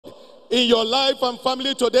in your life and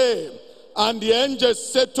family today. And the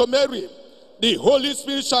angels said to Mary, the Holy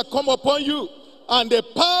Spirit shall come upon you, and the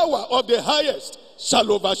power of the highest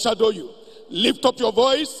shall overshadow you. Lift up your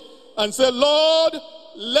voice and say, Lord,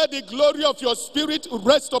 let the glory of your Spirit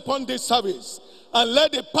rest upon this service, and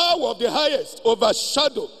let the power of the highest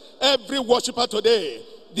overshadow every worshiper today,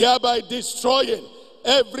 thereby destroying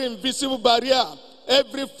every invisible barrier,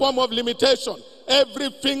 every form of limitation, every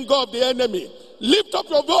finger of the enemy. Lift up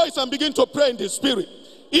your voice and begin to pray in the Spirit.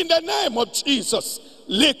 In the name of Jesus,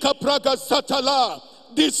 Leka Praga Zatala,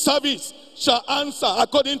 this service shall answer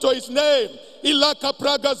according to his name. Ilaka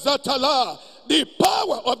Praga Zatala, the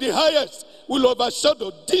power of the highest will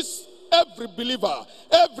overshadow this every believer,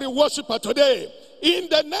 every worshiper today. In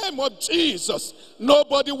the name of Jesus,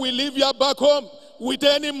 nobody will leave you back home with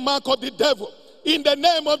any mark of the devil. In the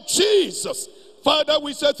name of Jesus, Father,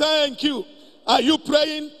 we say thank you. Are you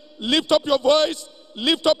praying? Lift up your voice,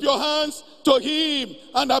 lift up your hands to him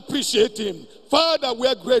and appreciate him. Father, we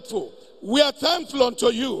are grateful. We are thankful unto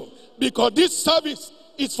you because this service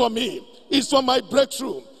is for me. It's for my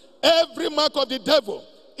breakthrough. Every mark of the devil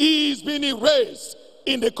is being erased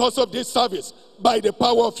in the course of this service by the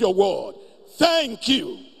power of your word. Thank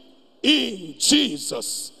you in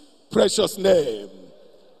Jesus' precious name.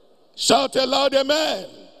 Shout aloud, amen.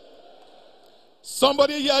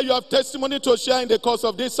 Somebody here, you have testimony to share in the course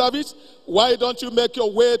of this service. Why don't you make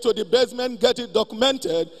your way to the basement, get it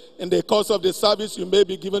documented? In the course of the service, you may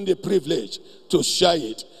be given the privilege to share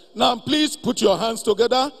it. Now, please put your hands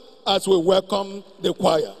together as we welcome the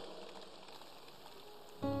choir.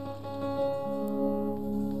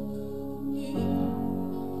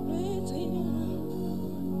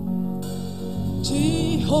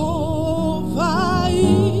 Jehovah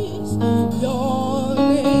is your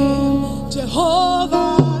name.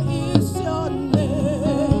 Jehovah is your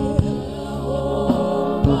name.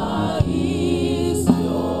 Jehovah is your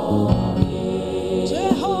name.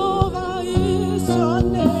 Jehovah is your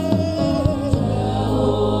name.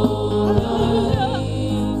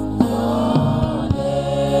 Jehovah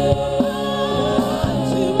is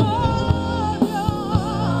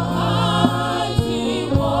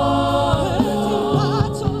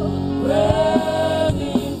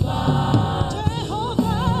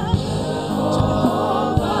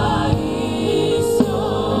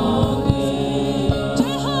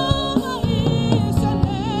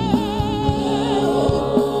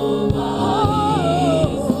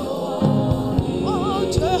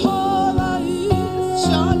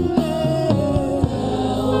your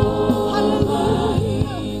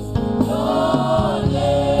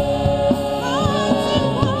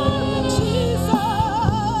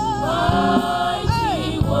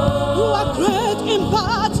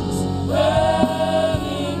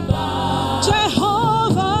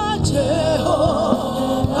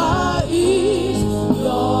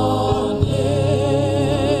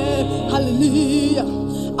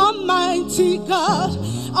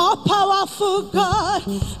God,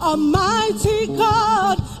 Almighty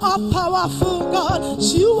God, our powerful God,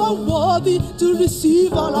 you are worthy to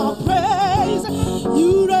receive all our praise.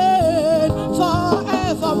 You reign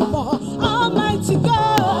forevermore. Almighty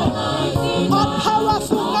God, our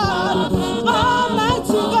powerful God,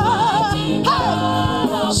 Almighty God, hey,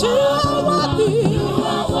 you are worthy,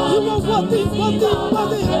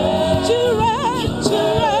 worthy. You reign,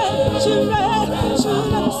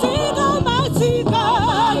 sing Almighty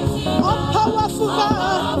God, powerful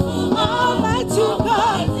God, Almighty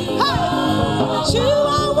God, hey, you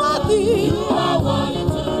are worthy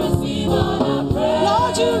to receive all our praise.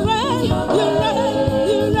 Lord, you reign,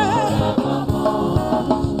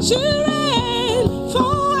 you reign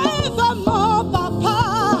forevermore, Papa,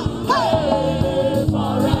 hey,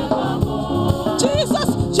 forevermore. Jesus,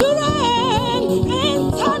 you reign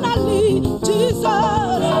eternally, Jesus,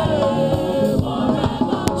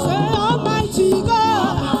 say Almighty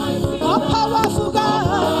God, powerful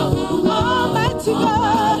God, Almighty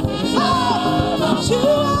God, hey, you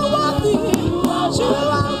are worthy,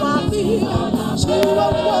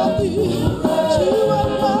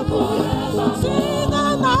 sing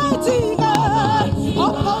Almighty God,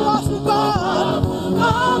 oh powerful God,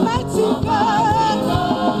 Almighty God,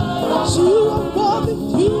 you are worthy,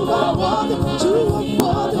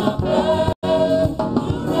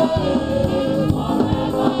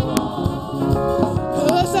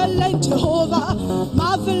 Excellent Jehovah,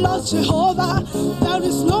 marvelous Jehovah, there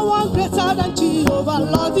is no one greater than Jehovah,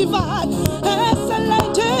 Lord divine.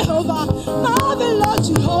 Excellent Jehovah, marvelous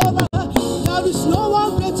Jehovah, there is no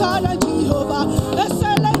one greater than Jehovah.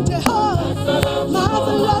 Excellent Jehovah,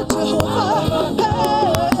 marvelous Jehovah,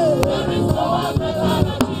 hey, there is no one greater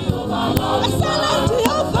than Jehovah, excellent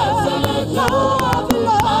Jehovah.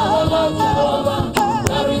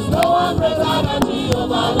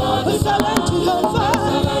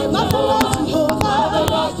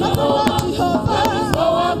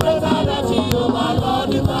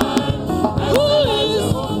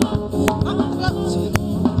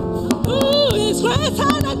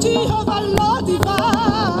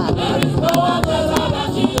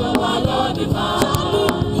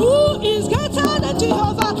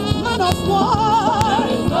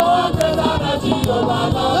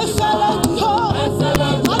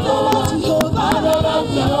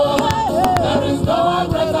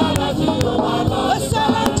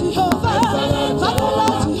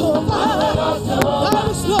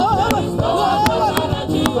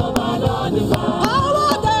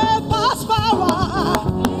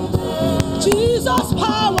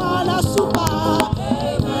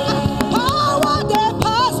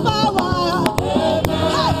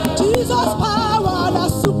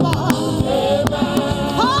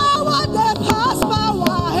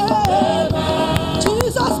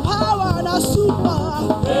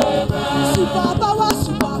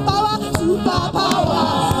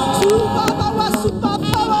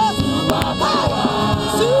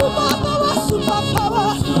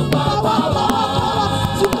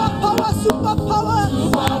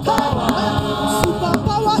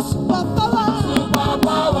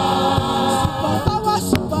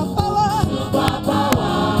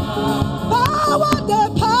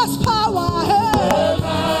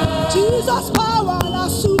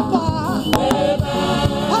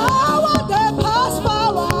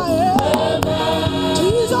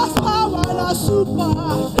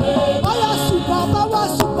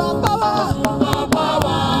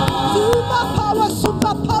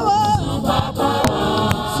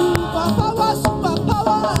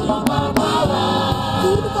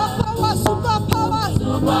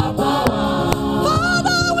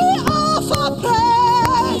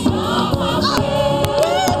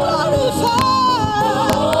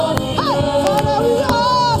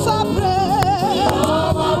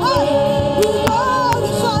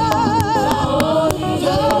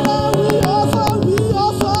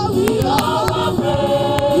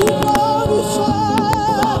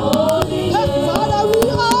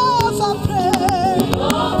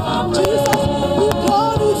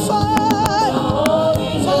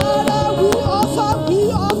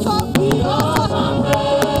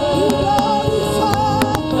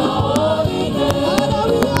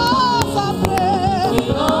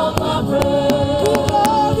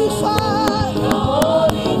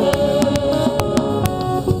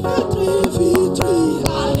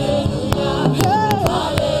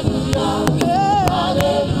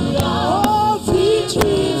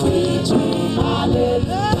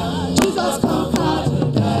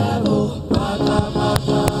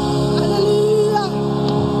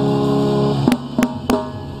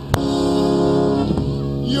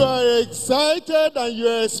 excited and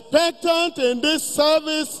you're expectant in this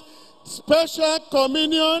service, special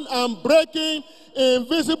communion and breaking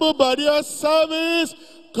invisible barrier service,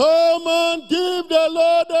 come and give the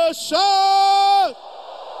Lord a shout.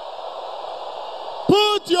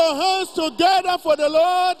 Put your hands together for the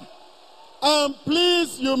Lord, and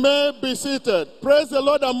please, you may be seated. Praise the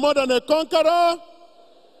Lord, I'm more than a conqueror.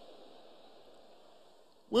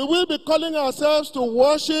 We will be calling ourselves to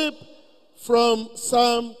worship from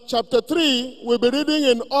Psalm chapter 3. We'll be reading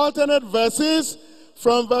in alternate verses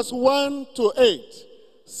from verse 1 to 8.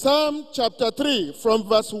 Psalm chapter 3 from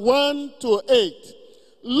verse 1 to 8.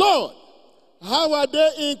 Lord, how are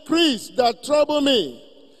they increased that trouble me?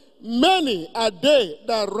 Many are they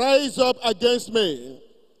that rise up against me.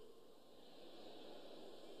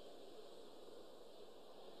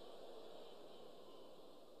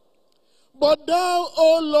 But thou,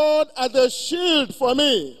 O Lord, art a shield for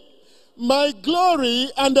me, my glory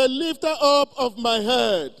and the lifter up of my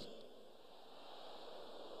head.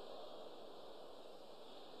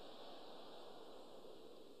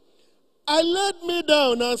 I laid me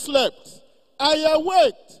down and slept. I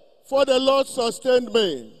awaked, for the Lord sustained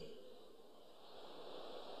me.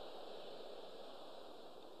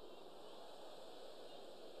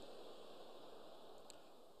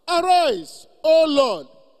 Arise, O Lord,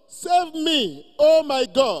 save me, O my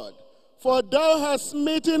God, for thou hast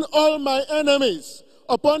smitten all my enemies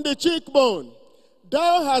upon the cheekbone.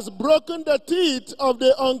 Thou hast broken the teeth of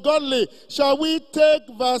the ungodly. Shall we take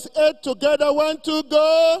verse 8 together? 1, 2,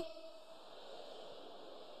 go.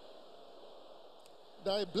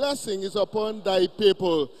 Thy blessing is upon thy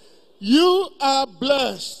people. You are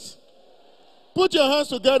blessed. Put your hands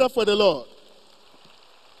together for the Lord.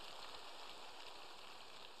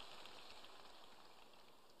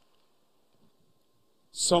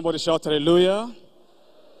 Somebody shout hallelujah.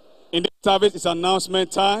 In this service, it's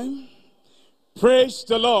announcement time. Praise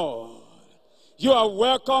the Lord. You are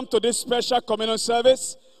welcome to this special communion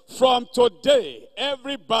service. From today,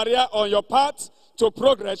 every barrier on your path to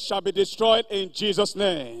progress shall be destroyed in Jesus'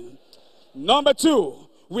 name. Number 2,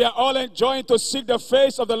 we are all enjoying to seek the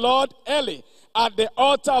face of the Lord early at the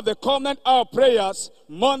altar of the covenant hour prayers,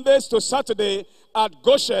 Mondays to Saturday at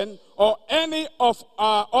Goshen or any of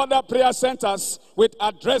our other prayer centers with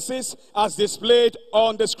addresses as displayed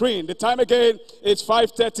on the screen. The time again is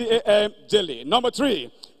 5:30 a.m. daily. Number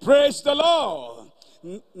 3, praise the Lord.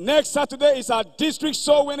 Next Saturday is our district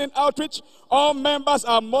soul winning outreach. All members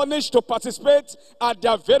are admonished to participate at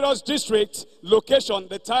their various district location.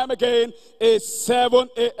 The time again is 7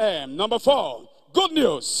 a.m. Number 4, good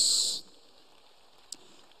news.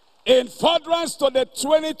 In furtherance to the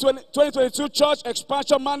 2022 church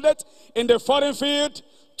expansion mandate in the foreign field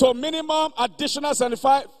to minimum additional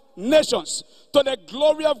 75 nations, to the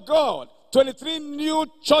glory of God, 23 new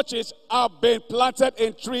churches have been planted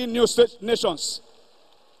in 3 new nations.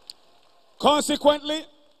 Consequently,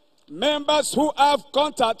 members who have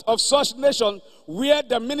contact of such nation where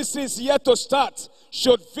the ministry is yet to start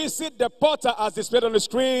should visit the portal as displayed on the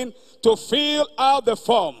screen to fill out the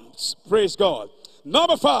forms. Praise God.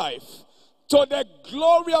 Number 5, to the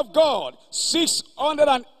glory of God,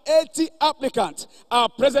 680 applicants are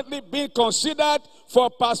presently being considered for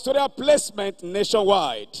pastoral placement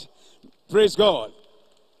nationwide. Praise God.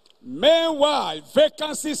 Meanwhile,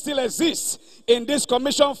 vacancies still exist in this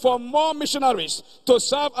commission for more missionaries to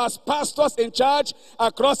serve as pastors in charge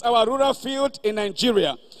across our rural field in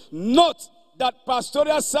Nigeria. Note that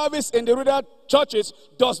pastoral service in the rural churches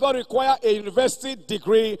does not require a university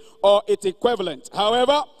degree or its equivalent.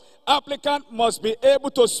 However, applicant must be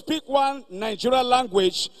able to speak one Nigerian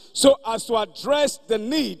language so as to address the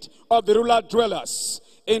need of the rural dwellers.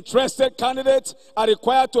 Interested candidates are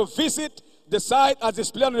required to visit the site as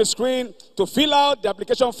displayed on the screen to fill out the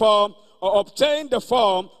application form or obtain the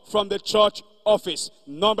form from the church office.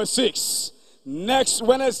 Number 6, next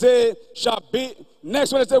Wednesday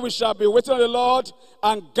we shall be waiting on the Lord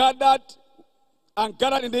and gathered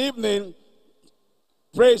in the evening.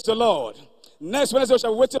 Praise the Lord. Next Wednesday we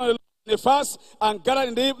shall be waiting on the Lord in the fast and gathered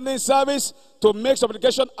in the evening service to make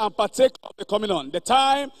supplication and partake of the communion. The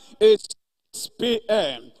time is 6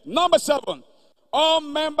 p.m. Number 7, all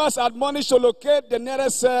members are admonished to locate the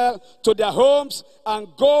nearest cell to their homes and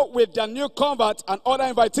go with their new converts and other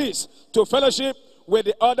invitees to fellowship with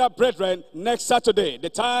the other brethren next Saturday. The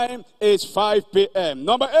time is 5 p.m.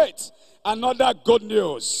 Number 8, another good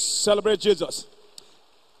news. Celebrate Jesus.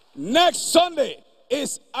 Next Sunday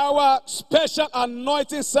is our special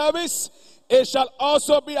anointing service. It shall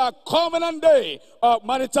also be a covenant day of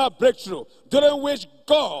marital breakthrough, during which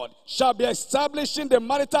God shall be establishing the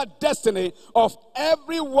marital destiny of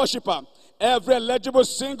every worshiper, Every eligible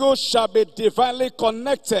single shall be divinely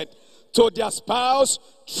connected to their spouse.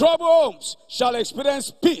 Troubled homes shall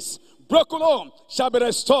experience peace. Broken home shall be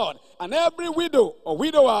restored. And every widow or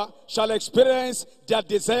widower shall experience their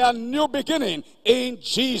desired new beginning in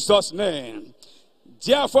Jesus' name.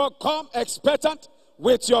 Therefore, come expectant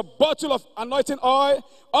with your bottle of anointing oil.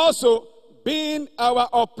 Also, being our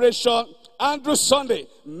Operation Andrew Sunday,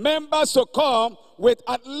 members to come with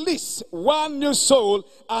at least one new soul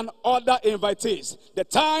and other invitees. The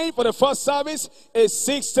time for the first service is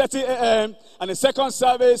 6:30 a.m. and the second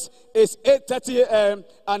service is 8:30 a.m.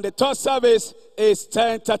 and the third service is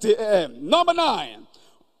 10:30 a.m. Number 9,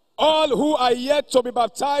 all who are yet to be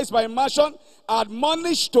baptized by immersion are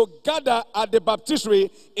admonished to gather at the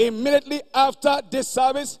baptistry immediately after this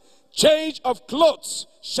service. Change of clothes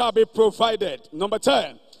shall be provided. Number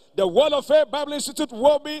 10, the Word of Faith Bible Institute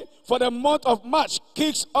will be for the month of March.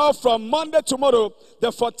 Kicks off from Monday tomorrow,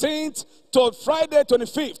 the 14th, to Friday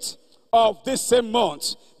 25th of this same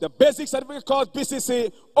month. The basic certificate course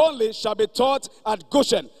BCC only shall be taught at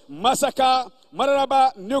Goshen, Masaka,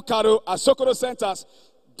 Mararaba, New Karo, and Sokoto centers.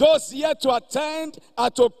 Those yet to attend are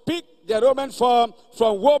to pick the enrollment form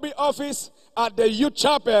from Wobi office at the youth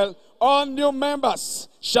chapel. All new members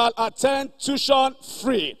shall attend tuition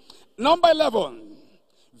free. Number 11.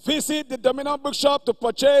 Visit the Dominion Bookshop to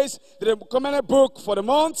purchase the recommended book for the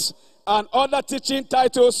month and other teaching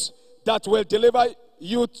titles that will deliver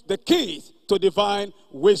you the keys to divine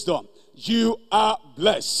wisdom. You are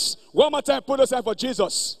blessed. One more time, put those hands for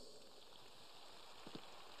Jesus.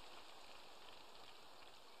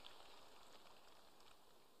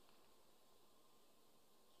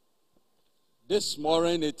 This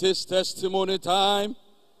morning it is testimony time.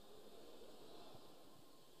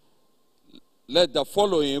 Let the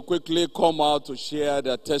following quickly come out to share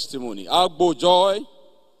their testimony. Agbo Joy,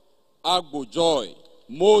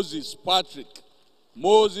 Moses Patrick,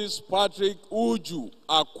 Uju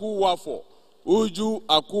Akuwafo,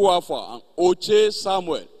 and Oche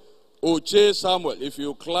Samuel. If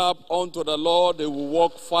you clap unto the Lord, they will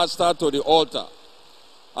walk faster to the altar.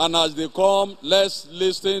 And as they come, let's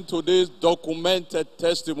listen to this documented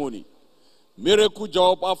testimony. Miracle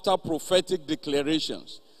job after prophetic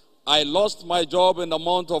declarations. I lost my job in the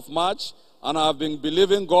month of March, and I have been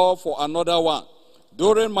believing God for another one.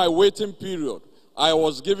 During my waiting period, I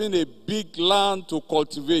was given a big land to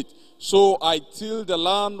cultivate. So I tilled the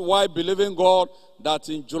land while believing God that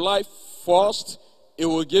in July 1st, it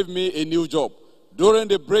will give me a new job. During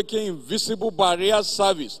the Breaking Invisible Barriers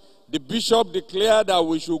service, the bishop declared that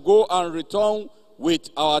we should go and return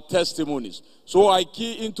with our testimonies. So I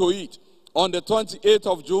key into it. On the 28th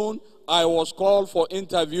of June, I was called for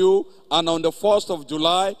interview, and on the 1st of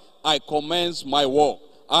July, I commenced my work.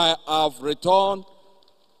 I have returned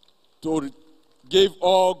to give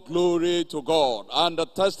all glory to God. And the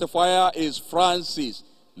testifier is Francis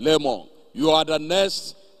Lemon. You are the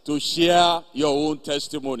next to share your own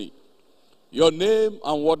testimony. Your name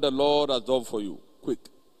and what the Lord has done for you. Quick.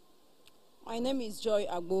 My name is Joy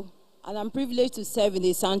Agbo, and I'm privileged to serve in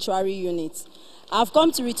the sanctuary unit. I've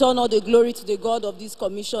come to return all the glory to the God of this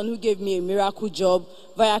commission who gave me a miracle job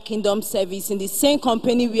via Kingdom Service in the same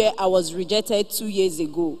company where I was rejected 2 years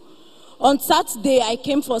ago. On Saturday, I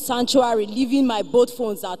came for sanctuary, leaving my both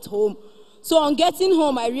phones at home. So on getting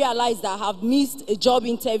home, I realized that I have missed a job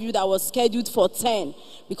interview that was scheduled for 10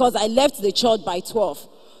 because I left the church by 12.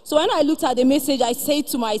 So when I looked at the message, I said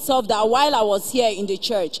to myself that while I was here in the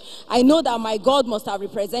church, I know that my God must have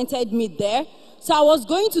represented me there. So I was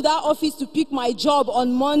going to that office to pick my job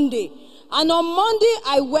on Monday. And on Monday,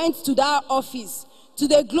 I went to that office. To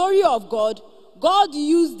the glory of God, God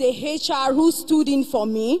used the HR who stood in for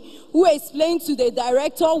me, who explained to the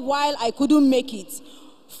director while I couldn't make it.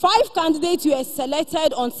 5 candidates were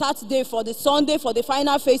selected on Saturday for the Sunday for the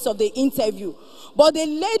final phase of the interview. But the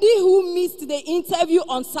lady who missed the interview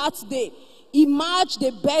on Saturday emerged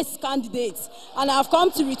the best candidates. And I've come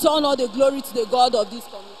to return all the glory to the God of this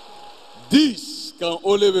commission. This can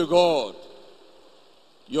only be God.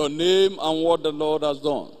 Your name and what the Lord has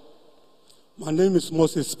done. My name is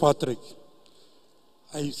Moses Patrick.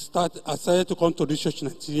 I started to come to this church in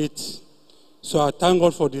 1998. So I thank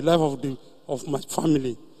God for the life of my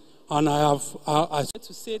family. And I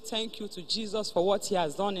to say thank you to Jesus for what he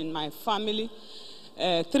has done in my family.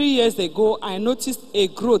 3 years ago, I noticed a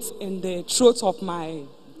growth in the throat of my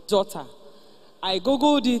daughter. I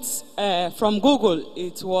Googled it from Google.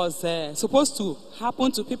 It was supposed to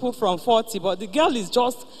happen to people from 40, but the girl is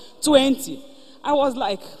just 20. I was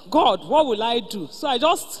like, God, what will I do? So I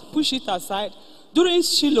just pushed it aside. During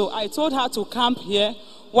Shiloh, I told her to camp here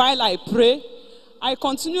while I pray. I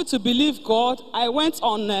continued to believe God. I went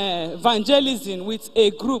on evangelism with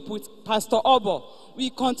a group with Pastor Obo.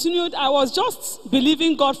 We continued. I was just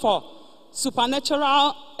believing God for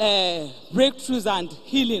supernatural breakthroughs and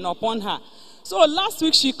healing upon her. So last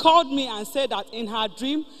week she called me and said that in her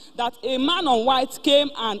dream that a man on white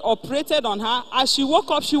came and operated on her. As she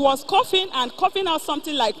woke up, she was coughing and coughing out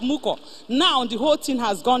something like muco. Now the whole thing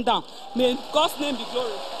has gone down. May God's name be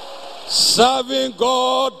glorified. Serving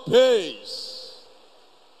God pays.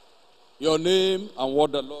 Your name and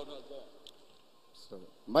what the Lord has done.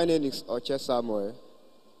 My name is Oche Samuel.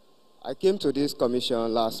 I came to this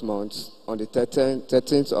commission last month on the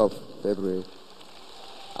 13th of February.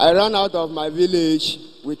 I ran out of my village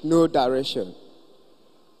with no direction.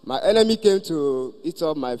 My enemy came to eat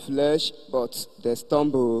up my flesh, but they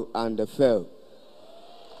stumbled and they fell.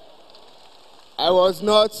 I was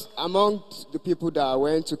not among the people that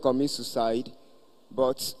went to commit suicide,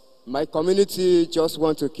 but my community just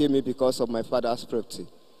want to kill me because of my father's property.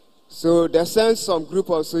 So they sent some group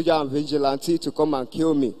of soldiers and vigilantes to come and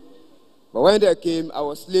kill me. But when they came, I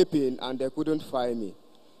was sleeping and they couldn't find me.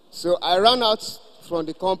 So I ran out from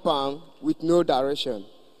the compound with no direction.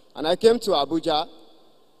 And I came to Abuja.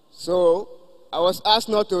 So I was asked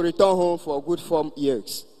not to return home for a good 4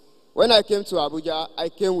 years. When I came to Abuja, I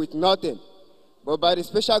came with nothing. But by the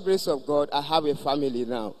special grace of God, I have a family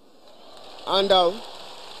now. And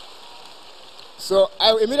so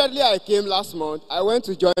immediately I came last month, I went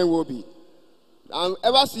to join Wobi. And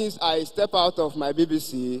ever since I stepped out of my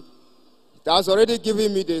BBC, it has already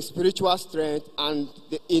given me the spiritual strength and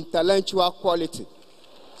the intellectual quality.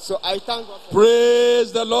 So I thank God.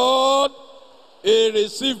 Praise the Lord. He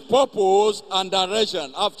received purpose and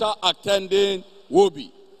direction after attending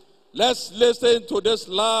Wobi. Let's listen to this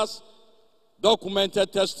last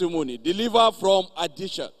documented testimony delivered from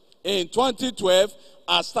addiction. In 2012,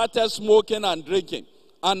 I started smoking and drinking.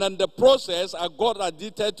 And in the process, I got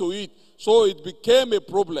addicted to it. So it became a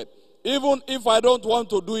problem. Even if I don't want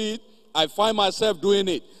to do it, I find myself doing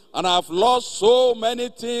it. And I've lost so many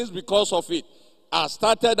things because of it. I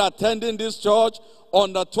started attending this church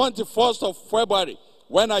on the 21st of February.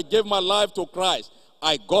 When I gave my life to Christ,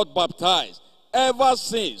 I got baptized. Ever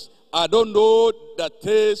since, I don't know the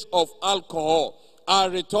taste of alcohol. I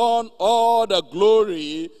return all the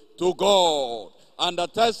glory to God. And the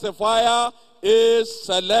testifier is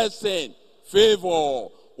Celestine Favor.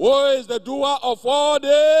 Who is the doer of all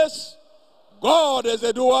this? God is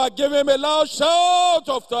the doer. Give him a loud shout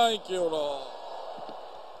of thank you, Lord.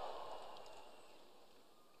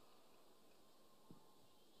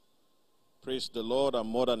 Praise the Lord, I'm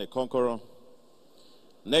more than a conqueror.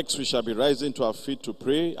 Next, we shall be rising to our feet to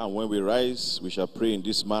pray, and when we rise, we shall pray in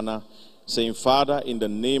this manner, saying, Father, in the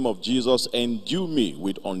name of Jesus, endue me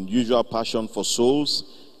with unusual passion for souls,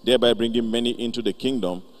 thereby bringing many into the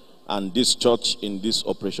kingdom, and this church in this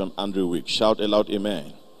Operation Andrew week. Shout aloud,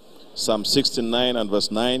 amen. Psalm 69 and verse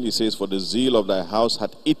 9, it says, For the zeal of thy house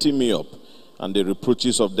hath eaten me up, and the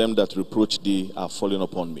reproaches of them that reproach thee are fallen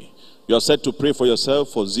upon me. You are set to pray for yourself,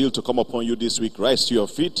 for zeal to come upon you this week. Rise to your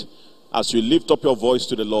feet as you lift up your voice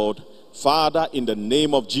to the Lord. Father, in the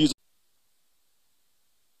name of Jesus.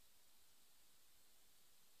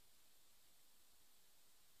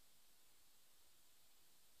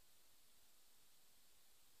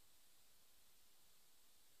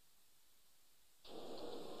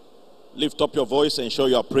 Lift up your voice and show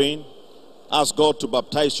you are praying. Ask God to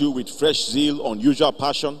baptize you with fresh zeal, unusual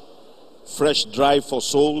passion, fresh drive for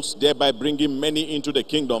souls, thereby bringing many into the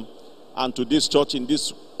kingdom and to this church in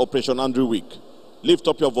this Operation Andrew week. Lift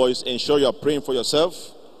up your voice and show you are praying for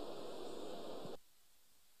yourself.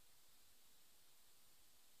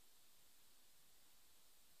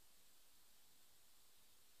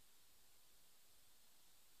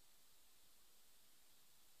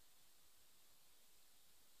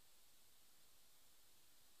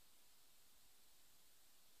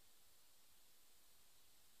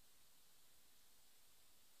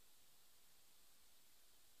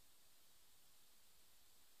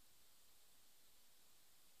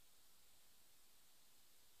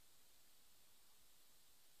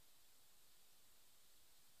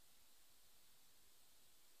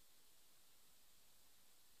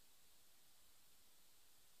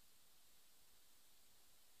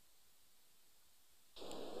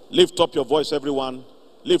 Lift up your voice, everyone.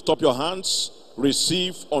 Lift up your hands.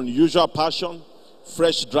 Receive unusual passion,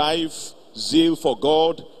 fresh drive, zeal for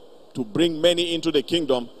God to bring many into the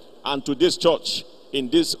kingdom and to this church in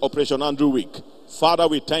this Operation Andrew week. Father,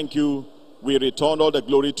 we thank you. We return all the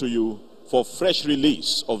glory to you for fresh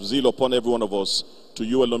release of zeal upon every one of us. To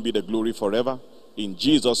you alone be the glory forever. In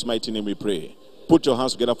Jesus' mighty name we pray. Put your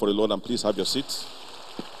hands together for the Lord and please have your seats.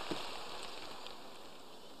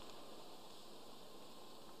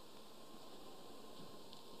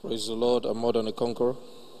 Praise the Lord, I'm more than a conqueror.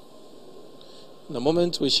 In a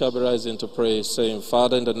moment we shall be rising to pray, saying,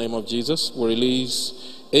 Father, in the name of Jesus, we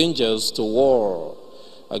release angels to war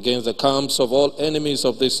against the camps of all enemies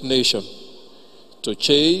of this nation, to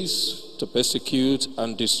chase, to persecute,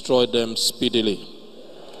 and destroy them speedily.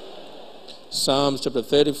 Psalms chapter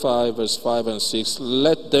 35, verse 5 and 6,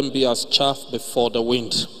 let them be as chaff before the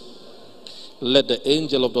wind. Let the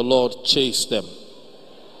angel of the Lord chase them.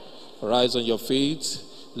 Rise on your feet,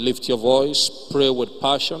 lift your voice, pray with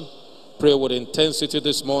passion, pray with intensity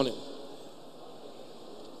this morning.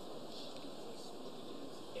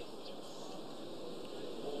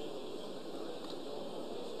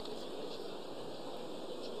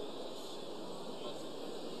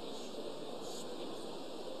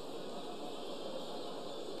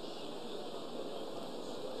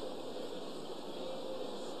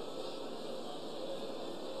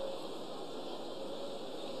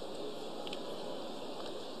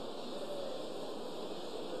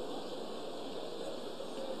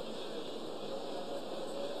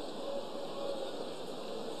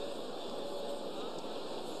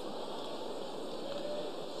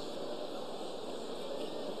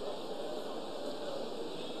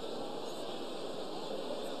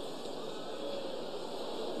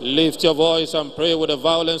 Lift your voice and pray with the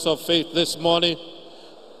violence of faith this morning.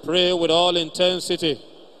 Pray with all intensity.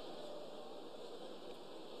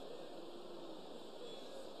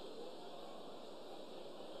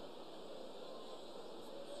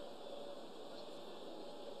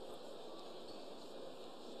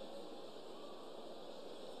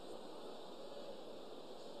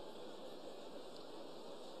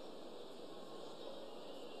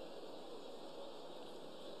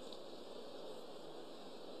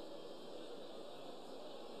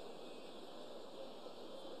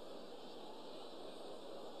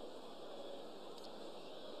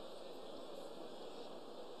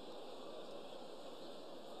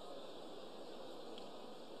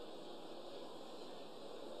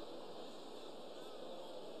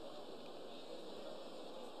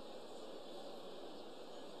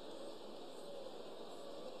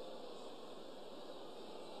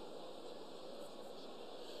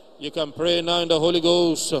 You can pray now in the Holy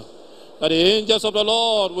Ghost that the angels of the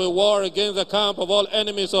Lord will war against the camp of all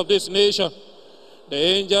enemies of this nation. The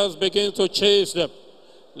angels begin to chase them.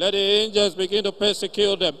 Let the angels begin to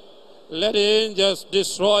persecute them. Let the angels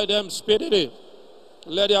destroy them speedily.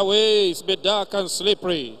 Let their ways be dark and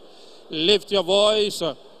slippery. Lift your voice.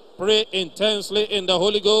 Pray intensely in the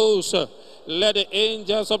Holy Ghost. Let the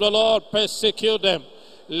angels of the Lord persecute them.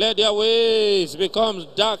 Let their ways become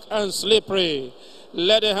dark and slippery.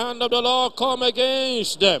 Let the hand of the Lord come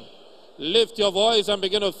against them. Lift your voice and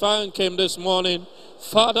begin to thank Him this morning.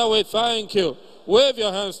 Father, we thank you. Wave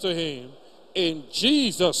your hands to Him. In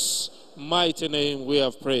Jesus' mighty name we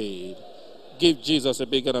have prayed. Give Jesus a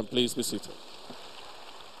big hand and please be seated.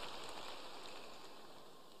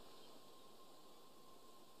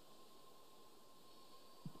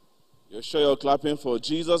 You're sure you're clapping for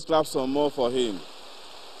Jesus? Clap some more for Him.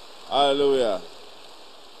 Hallelujah.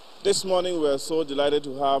 This morning we are so delighted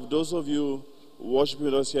to have those of you worshiping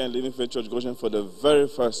with us here in Living Faith Church Goshen for the very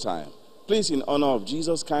first time. Please, in honor of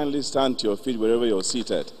Jesus, kindly stand to your feet wherever you're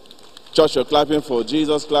seated. Church, you're clapping for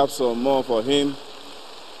Jesus. Clap some more for Him.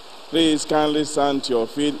 Please kindly stand to your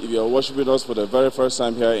feet if you're worshiping with us for the very first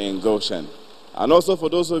time here in Goshen. And also for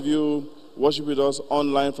those of you worshiping with us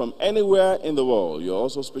online from anywhere in the world, you're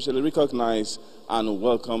also specially recognized and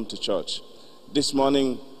welcome to church. This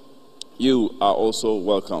morning, you are also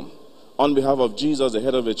welcome. On behalf of Jesus, the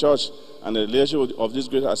head of the church, and the leadership of this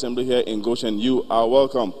great assembly here in Goshen, you are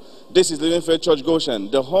welcome. This is Living Faith Church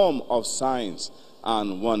Goshen, the home of signs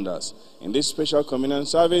and wonders. In this special communion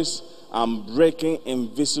service, I'm breaking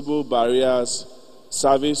invisible barriers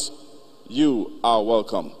service. You are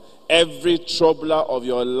welcome. Every troubler of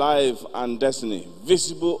your life and destiny,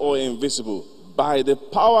 visible or invisible, by the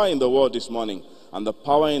power in the word this morning and the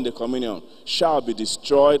power in the communion, shall be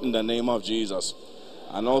destroyed in the name of Jesus.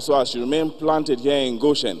 And also, as you remain planted here in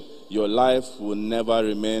Goshen, your life will never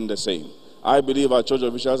remain the same. I believe our church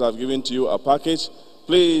officials have given to you a package.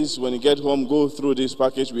 Please, when you get home, go through this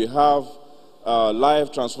package. We have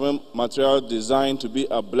life transforming material designed to be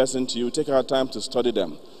a blessing to you. Take our time to study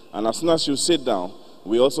them. And as soon as you sit down,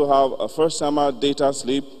 we also have a first-timer data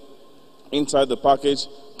slip inside the package.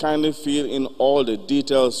 Kindly fill in all the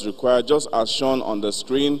details required, just as shown on the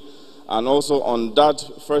screen. And also on that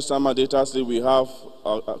first-timer data slip, we have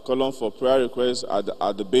a column for prayer requests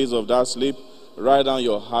at the base of that slip. write down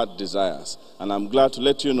your heart desires. And I'm glad to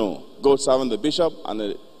let you know, God serving the bishop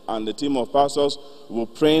and the team of pastors will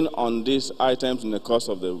pray on these items in the course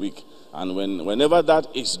of the week. And whenever that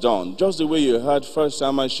is done, just the way you heard First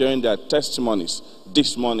Samuel sharing their testimonies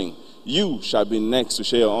this morning, you shall be next to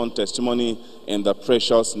share your own testimony in the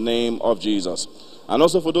precious name of Jesus. And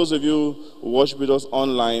also for those of you who watch with us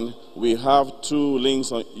online, we have two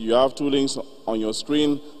links. You have two links on your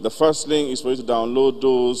screen. The first link is for you to download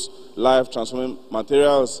those life transforming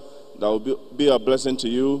materials that will be a blessing to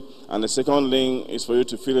you. And the second link is for you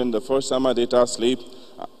to fill in the First Samuel data slip.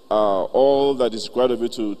 All that is required of you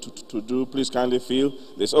to do, please kindly fill.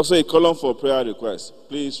 There's also a column for prayer requests.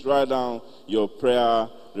 Please write down your prayer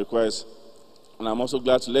requests. And I'm also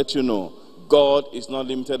glad to let you know, God is not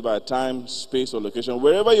limited by time, space, or location.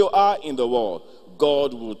 Wherever you are in the world,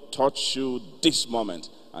 God will touch you this moment,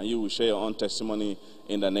 and you will share your own testimony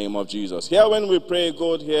in the name of Jesus. Here when we pray,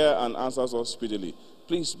 God hears and answers us speedily.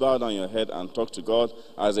 Please bow down your head and talk to God.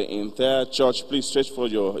 As the entire church, please stretch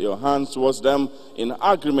forth your hands towards them in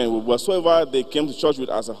agreement with whatsoever they came to church with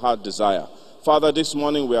as a heart desire. Father, this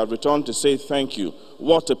morning we have returned to say thank you.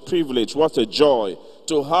 What a privilege, what a joy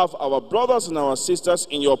to have our brothers and our sisters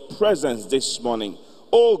in your presence this morning.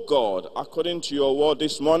 Oh God, according to your word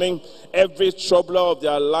this morning, every troubler of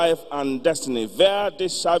their life and destiny, via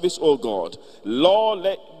this service, oh God,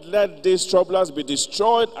 Lord, let these troublers be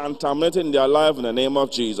destroyed and terminated in their life in the name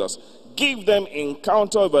of Jesus. Give them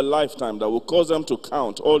encounter of a lifetime that will cause them to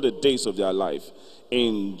count all the days of their life.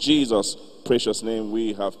 In Jesus' precious name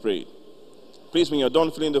we have prayed. Please, when you're done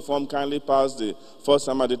filling the form, kindly pass the First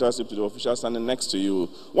Samuel data slip to the official standing next to you.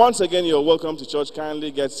 Once again, you're welcome to church. Kindly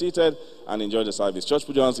get seated and enjoy the service. Church,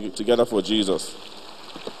 put your hands together for Jesus.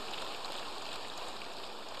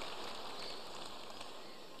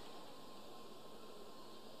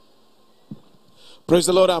 Praise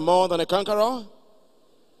the Lord, I'm more than a conqueror.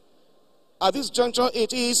 At this juncture,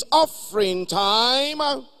 it is offering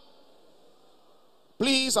time.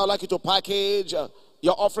 Please, I'd like you to package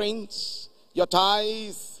your offerings, your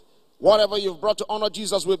tithe, whatever you've brought to honor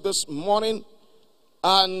Jesus with this morning,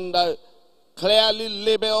 and clearly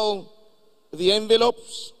label the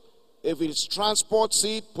envelopes. If it's transport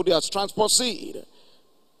seed, put it as transport seed.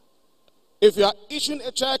 If you are issuing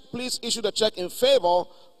a check, please issue the check in favor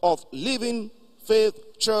of Living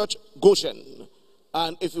Faith Church Goshen.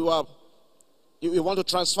 And if you want to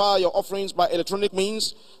transfer your offerings by electronic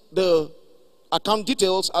means, the account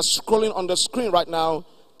details are scrolling on the screen right now.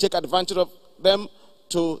 Take advantage of them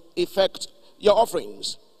to effect your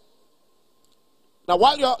offerings. Now,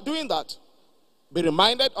 while you're doing that, be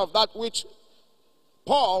reminded of that which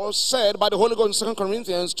Paul said by the Holy Ghost in 2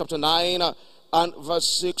 Corinthians chapter 9 and verse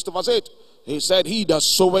 6 to verse 8. He said, he that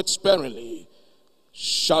soweth sparingly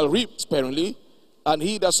shall reap sparingly, and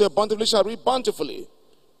he that soweth bountifully shall reap bountifully.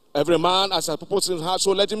 Every man as a purpose in his heart,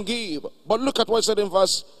 so let him give. But look at what it said in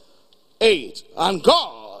verse 8. And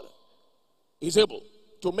God is able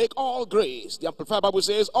to make all grace, the Amplified Bible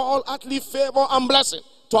says, all earthly favor and blessing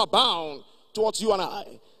to abound towards you and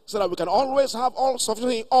I, so that we can always have all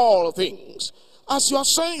sufficiency in all things. As you are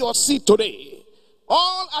sowing your seed today,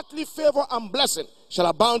 all earthly favor and blessing shall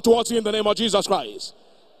abound towards you in the name of Jesus Christ.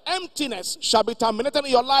 Emptiness shall be terminated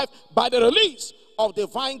in your life by the release of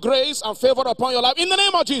divine grace and favor upon your life in the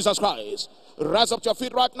name of Jesus Christ. Rise up to your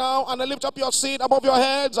feet right now and lift up your seed above your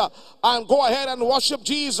heads and go ahead and worship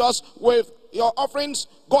Jesus with your offerings.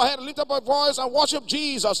 Go ahead and lift up your voice and worship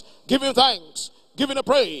Jesus. Give him thanks, give him the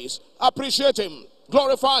praise, appreciate him,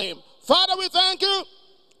 glorify him. Father, we thank you.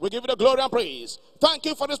 We give you the glory and praise. Thank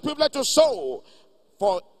you for this privilege to sow.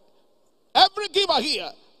 For every giver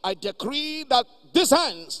here, I decree that these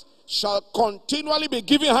hands shall continually be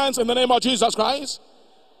giving hands in the name of Jesus Christ.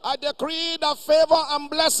 I decree that favor and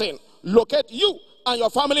blessing locate you and your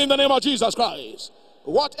family in the name of Jesus Christ.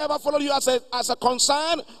 Whatever follows you as a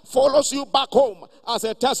concern follows you back home as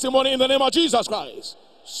a testimony in the name of Jesus Christ.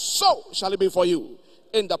 So shall it be for you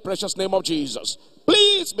in the precious name of Jesus.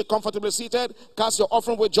 Please be comfortably seated. Cast your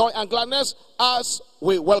offering with joy and gladness as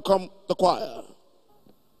we welcome the choir.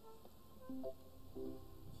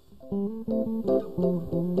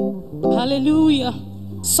 Hallelujah.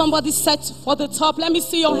 Somebody set for the top. Let me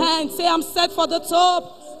see your hand. Say, I'm set for the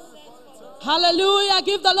top. Hallelujah.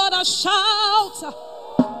 Give the Lord a shout.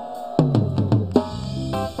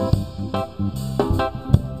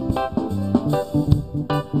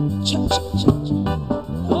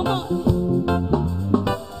 Come on.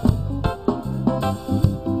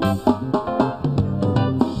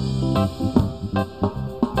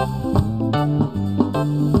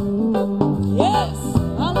 Yes.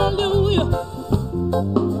 Hallelujah.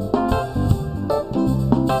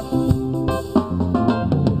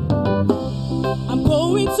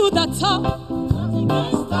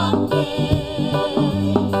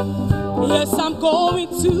 Yes, I'm going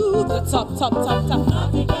to the top.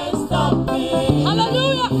 Nothing can stop me.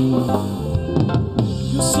 Hallelujah.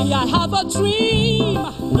 You see, I have a dream. I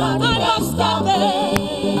must get there.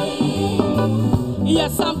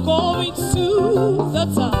 Yes, I'm going to the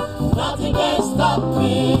top. Nothing can stop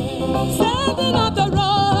me. Standing on the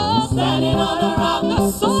rock. Standing on the rock. The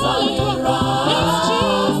solid rock. It's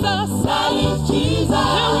Jesus. That is Jesus.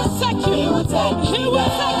 He will take you. He will take you. He will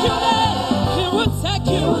take you there. He will take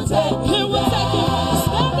you. He will take you. He will take you.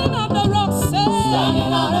 Standing on the rock.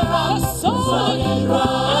 Standing on the rock. The solid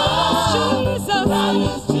rock. It's Jesus. That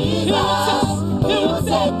is Jesus. He will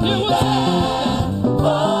take. He will take.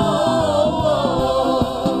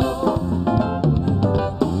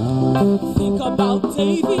 Think about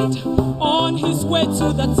David on his way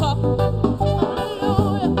to the top.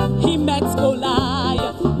 He met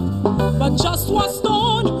Goliath, but just one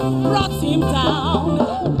stone brought him down.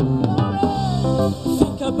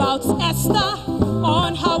 Think about Esther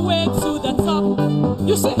on her way to the top.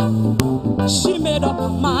 You see, she made up her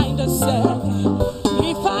mind and said,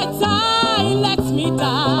 if I die, let me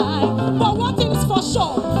die. But one thing is for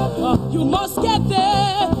sure, you must get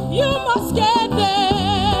there. You must get there.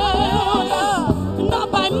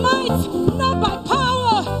 Not by might, not by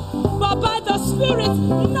power, but by the Spirit.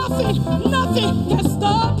 Nothing can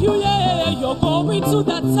stop you. Yeah, you're going to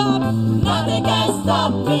the top. Nothing can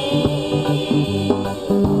stop me.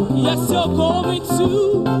 Yes, you're going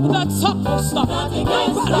to the topmost. Nobody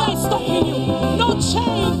is stopping you. No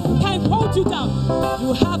chain can hold you down.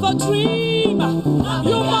 You have a dream.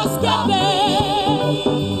 You must get there.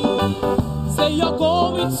 Say you're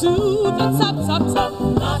going to the top.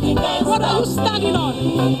 What are you standing on?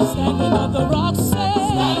 Standing on the rock.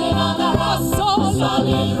 Standing on the rock.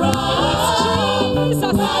 Solid rock.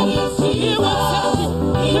 Jesus. He will take you.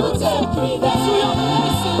 He will take me there to your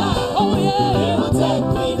place in life. Oh yeah. He will take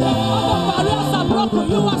me there. All the barriers are broken.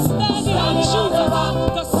 You are standing on Jesus,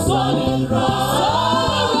 the solid rock.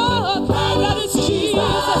 Solid rock. That is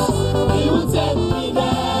Jesus. He will take me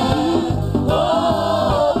there.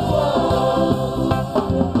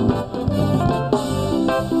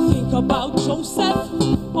 Think about Joseph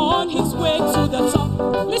on his way to the top.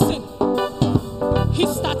 Listen, he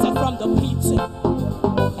started from the pit,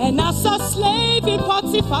 and as a slave in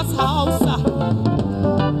Potiphar's house.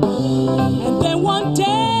 And then one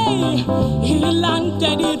day he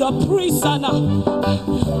landed in a prison,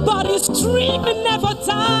 but his dream never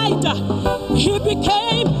died. He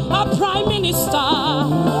became a prime minister.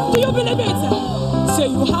 Do you believe it? Say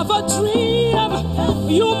you have a dream,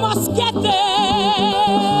 you must get there.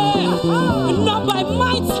 Not by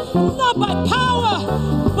might, not by power,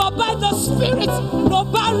 but by the Spirit. No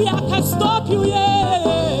barrier can stop you.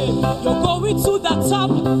 Yeah, you're going to the top.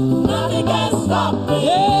 Nothing can stop you.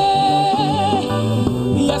 Yeah.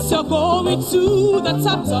 Yes, you're going to the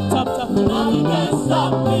top. Nothing can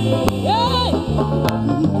stop me. Yeah.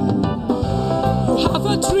 You have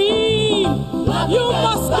a dream. You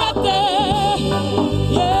must get there.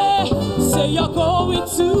 Yeah. Say you're going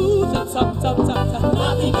to the top.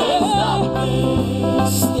 Nothing can stop me.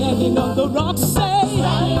 Standing on the rock, say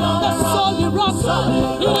the solid rock.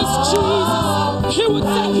 It is Jesus. He will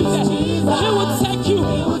take you there. He will take you.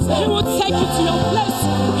 He will take you to your place.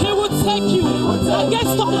 He will take you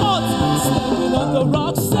against the odds. Standing on the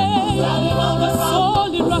rock, say the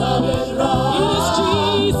solid rock. It is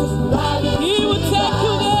Jesus. He will take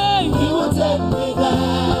you there. He will take me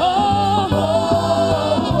there. Oh,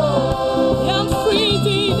 I'm free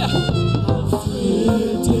indeed. I'm free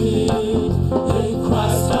indeed. In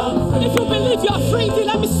Christ I'm free. If you believe you are free indeed,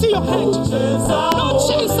 let me see your hand. No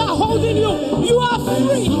chains are holding you. You are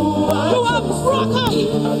free. You are broken.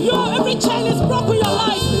 Every chain is broken in your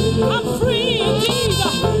life. I'm free indeed.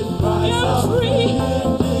 I'm free.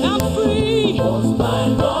 I'm free. My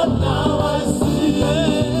Lord, now I see.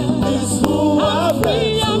 I'm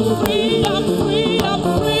free. I'm free. I'm free. I'm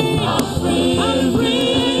free. I'm free. I'm free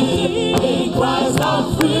indeed. In Christ I'm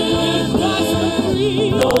free. In Christ I'm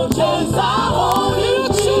free. No chains are holding. Do you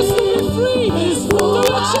choose to be free? Do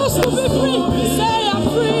you choose to be free? Say I'm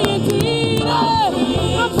free indeed.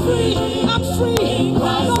 I'm free. I'm free. No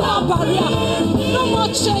more barrier. No more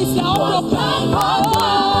chains. They are all broken.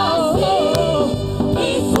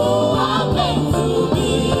 It's who I'm meant to be.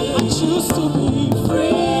 I choose to be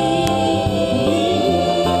free.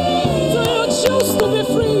 Do you choose to be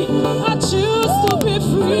free? I choose to be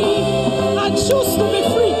free. I choose to be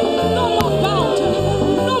free. No more bound.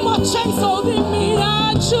 No more chains holding me. I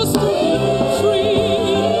choose to be free.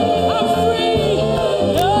 I'm free.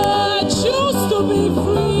 I choose to be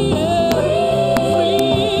free.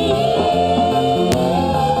 Free.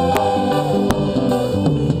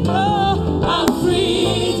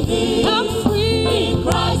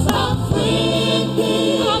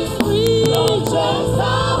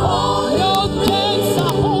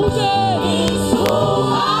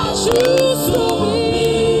 choose to be.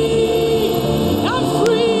 I'm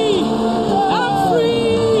free. I'm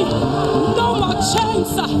free. No more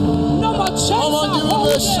chains. No more chains. Come on, give him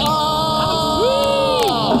a shout.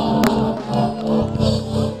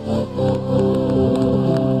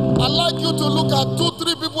 I'd like you to look at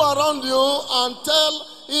 2-3 people around you and tell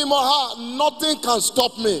him or her, nothing can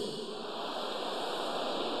stop me.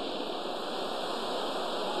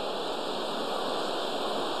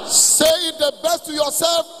 Say it the best to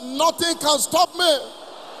yourself, nothing can stop me.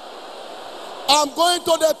 I'm going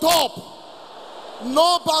to the top.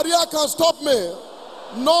 No barrier can stop me.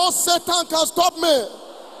 No Satan can stop me.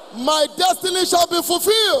 My destiny shall be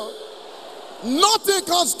fulfilled. Nothing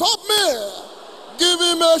can stop me. Give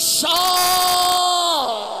him a shout.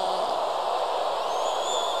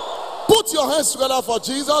 Put your hands together for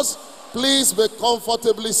Jesus. Please be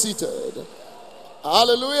comfortably seated.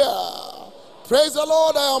 Hallelujah. Praise the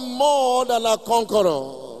Lord, I am more than a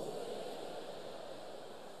conqueror.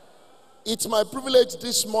 It's my privilege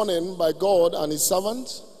this morning by God and his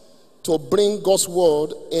servant to bring God's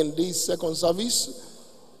word in this second service,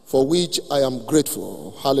 for which I am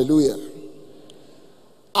grateful. Hallelujah.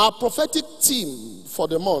 Our prophetic theme for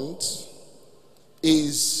the month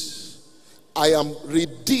is, I am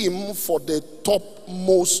redeemed for the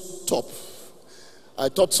topmost top. I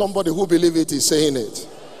thought somebody who believes it is saying it.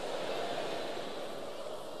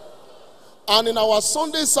 And in our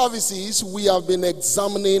Sunday services, we have been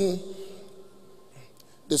examining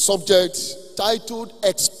the subject titled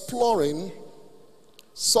Exploring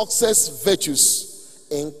Success Virtues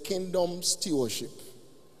in Kingdom Stewardship.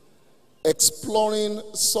 Exploring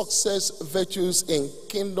Success Virtues in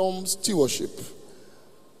Kingdom Stewardship.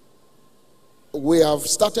 We have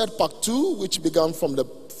started part 2, which began from the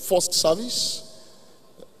first service.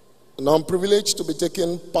 And I'm privileged to be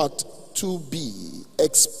taking part 2B,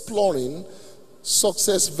 Exploring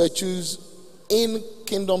Success Virtues in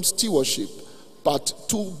Kingdom Stewardship, part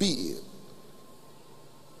 2B.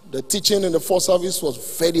 The teaching in the first service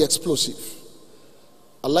was very explosive.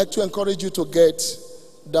 I'd like to encourage you to get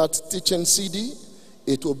that teaching CD.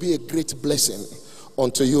 It will be a great blessing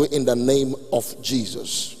unto you in the name of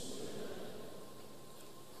Jesus.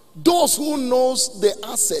 Those who knows the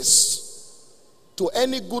access to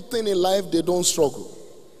any good thing in life, they don't struggle.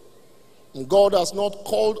 God has not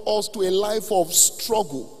called us to a life of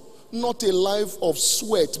struggle, not a life of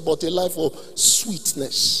sweat, but a life of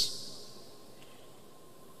sweetness.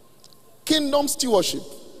 Kingdom stewardship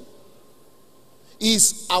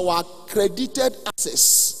is our credited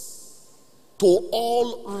access to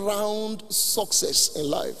all-round success in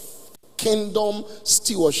life. Kingdom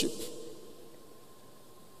stewardship.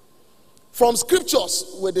 From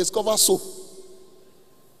scriptures, we discover so.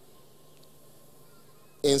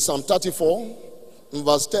 In Psalm 34, in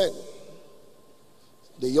verse 10,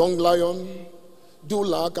 the young lion do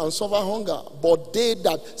lack and suffer hunger, but they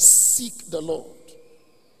that seek the Lord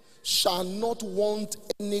shall not want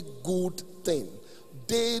any good thing.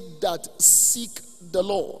 They that seek the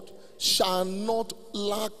Lord shall not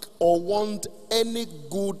lack or want any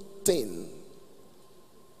good thing.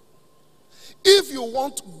 If you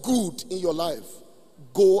want good in your life,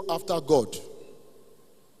 go after God.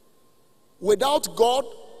 Without God,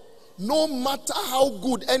 no matter how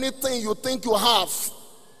good anything you think you have,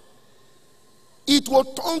 it will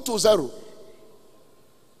turn to zero.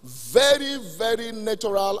 Very, very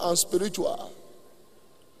natural and spiritual.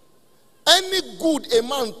 Any good a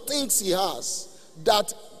man thinks he has,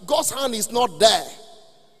 that God's hand is not there,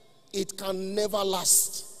 it can never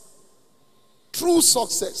last. True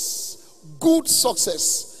success, good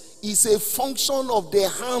success, is a function of the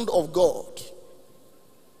hand of God.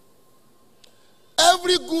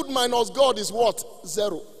 Every good minus God is what?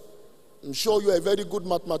 Zero. I'm sure you're a very good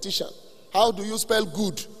mathematician. How do you spell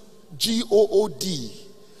good? G-O-O-D.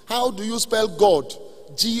 How do you spell God?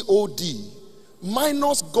 G-O-D.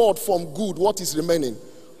 Minus God from good, what is remaining?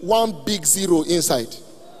 One big zero inside.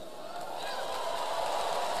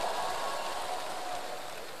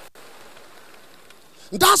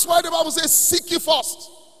 That's why the Bible says, seek ye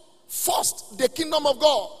first the kingdom of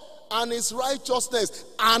God and his righteousness,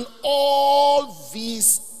 and all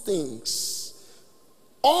these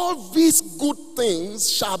good things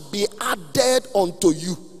shall be added unto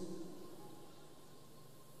you.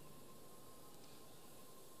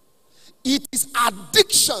 It is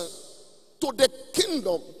addiction to the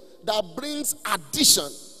kingdom that brings addition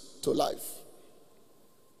to life.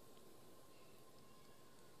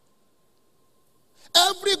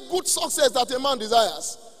 Every good success that a man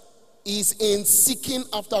desires is in seeking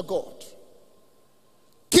after God.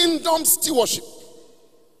 Kingdom stewardship.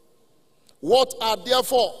 What are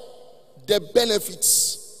therefore the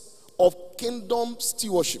benefits of kingdom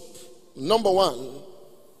stewardship. Number one,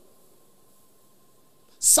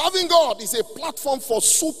 serving God is a platform for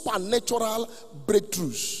supernatural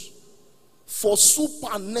breakthroughs. For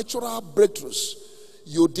supernatural breakthroughs.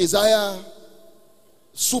 You desire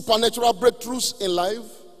supernatural breakthroughs in life?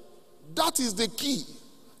 That is the key.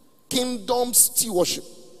 Kingdom stewardship.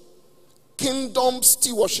 Kingdom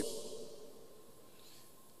stewardship.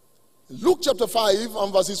 Luke chapter 5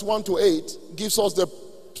 and verses 1 to 8 gives us the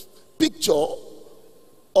picture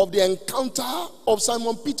of the encounter of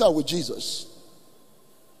Simon Peter with Jesus.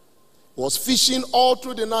 He was fishing all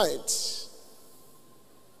through the night.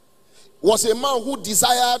 Was a man who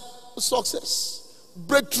desired success,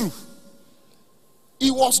 breakthrough.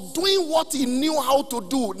 He was doing what he knew how to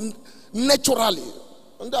do naturally.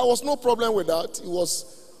 And there was no problem with that. He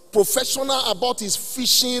was professional about his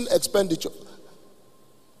fishing expenditure.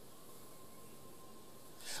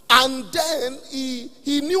 And then he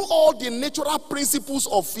knew all the natural principles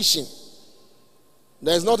of fishing.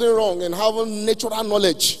 There's nothing wrong in having natural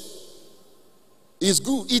knowledge. It's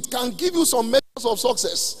good. It can give you some measures of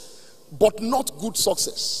success, but not good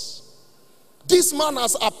success. This man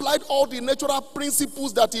has applied all the natural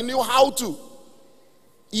principles that he knew how to.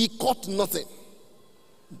 He caught nothing.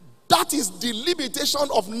 That is the limitation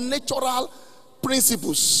of natural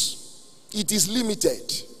principles. It is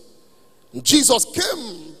limited. Jesus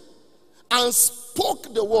came and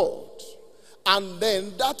spoke the word, and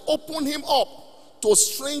then that opened him up to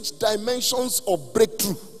strange dimensions of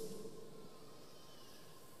breakthrough.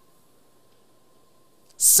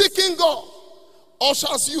 Seeking God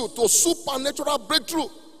ushers you to supernatural breakthrough.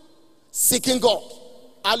 Seeking God.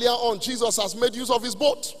 Earlier on, Jesus has made use of his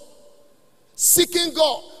boat. Seeking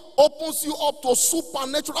God opens you up to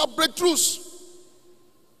supernatural breakthroughs.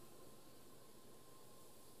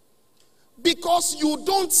 Because you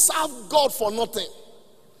don't serve God for nothing.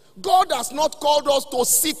 God has not called us to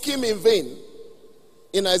seek him in vain.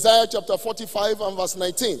 In Isaiah chapter 45 and verse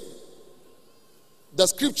 19, the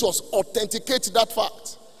scriptures authenticate that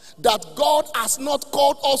fact, that God has not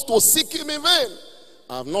called us to seek him in vain.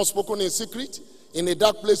 I have not spoken in secret in a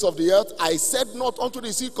dark place of the earth. I said not unto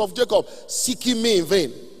the seed of Jacob, seeking me in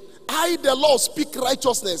vain. I, the Lord, speak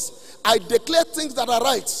righteousness. I declare things that are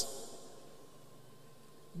right.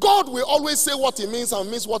 God will always say what he means and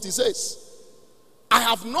means what he says. I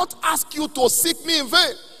have not asked you to seek me in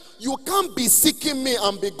vain. You can't be seeking me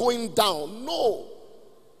and be going down. No.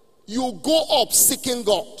 You go up seeking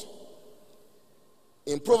God.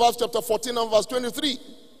 In Proverbs chapter 14 and verse 23,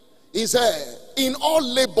 he said, in all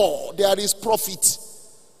labor there is profit.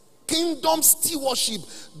 Kingdom stewardship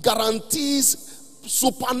guarantees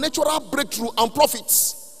supernatural breakthrough and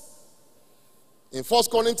profits. In 1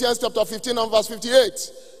 Corinthians chapter 15 and verse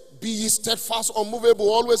 58, be ye steadfast, unmovable,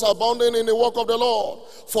 always abounding in the work of the Lord.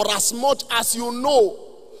 For as much as you know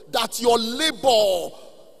that your labor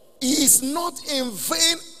is not in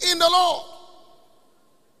vain in the Lord.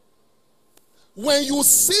 When you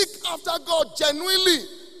seek after God genuinely,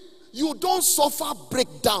 you don't suffer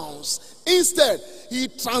breakdowns. Instead, he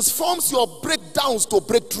transforms your breakdowns to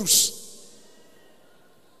breakthroughs.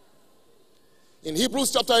 In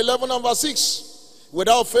Hebrews chapter 11 and verse 6,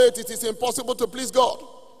 without faith it is impossible to please God.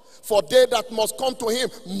 For they that must come to him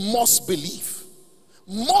must believe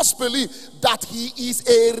that he is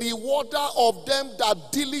a rewarder of them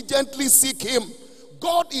that diligently seek him.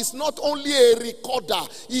 God is not only a recorder,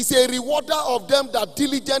 he's a rewarder of them that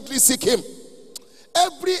diligently seek him.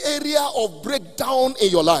 Every area of breakdown in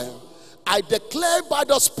your life, I declare by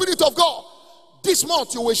the Spirit of God, this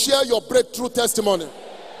month you will share your breakthrough testimony.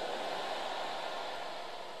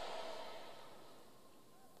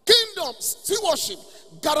 Kingdom stewardship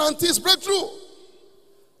guarantees breakthrough.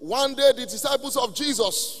 One day the disciples of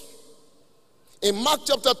Jesus, in Mark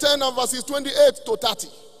chapter 10 and verses 28 to 30,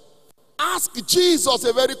 asked Jesus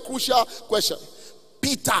a very crucial question.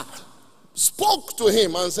 Peter spoke to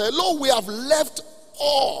him and said, Lord, we have left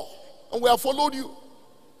all and we have followed you.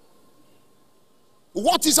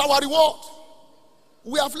 What is our reward?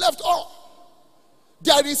 We have left all.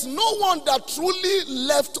 There is no one that truly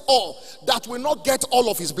left all that will not get all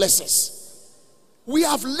of his blessings. We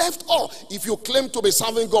have left all. If you claim to be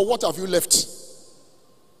serving God, what have you left?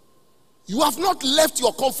 You have not left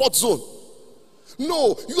your comfort zone.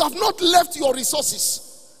 No, you have not left your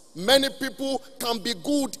resources. Many people can be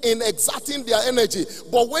good in exerting their energy,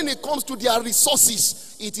 but when it comes to their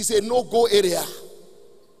resources, it is a no-go area.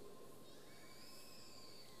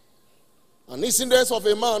 An incident of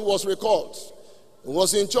a man was recalled. He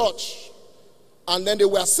was in church, and then they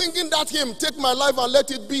were singing that hymn, take my life and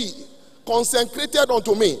let it be consecrated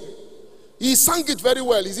unto me. He sang it very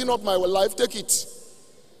well. Is it not my life? Take it.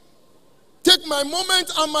 take my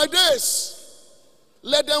moments and my days.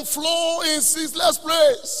 Let them flow in ceaseless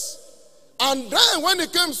praise. And then when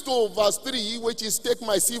it comes to verse 3, which is take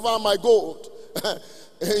my silver and my gold,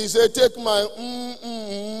 he said, take my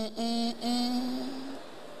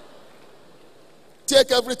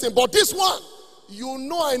take everything. But this one, you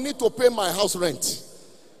know I need to pay my house rent.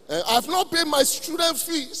 I've not paid my student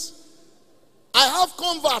fees. I have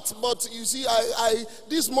converts, but you see,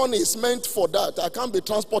 this money is meant for that. I can't be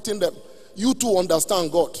transporting them. You too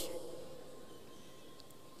understand God.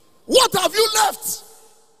 What have you left?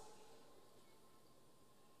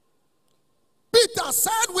 Peter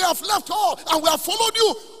said, we have left all and we have followed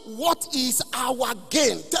you. What is our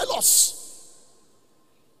gain? Tell us.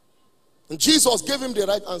 And Jesus gave him the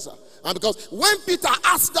right answer. And because when Peter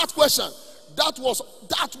asked that question, that was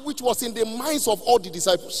that which was in the minds of all the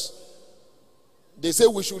disciples. They say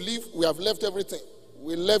we should leave. We have left everything.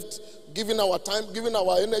 We left giving our time, giving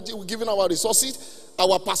our energy, giving our resources,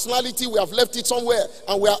 our personality. We have left it somewhere.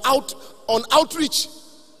 And we are out on outreach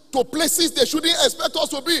to places they shouldn't expect us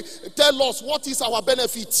to be. Tell us, what is our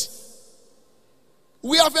benefit?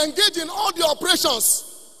 We have engaged in all the operations.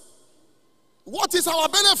 What is our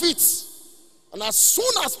benefit? And as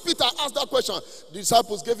soon as Peter asked that question, the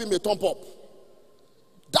disciples gave him a thumb up.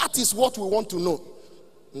 That is what we want to know.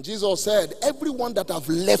 And Jesus said, everyone that have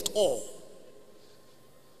left all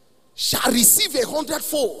shall receive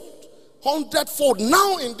 100-fold. 100-fold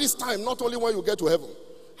now in this time, not only when you get to heaven.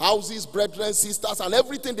 Houses, brethren, sisters, and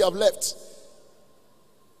everything they have left.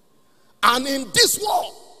 And in this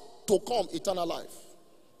world, to come eternal life.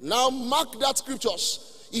 Now mark that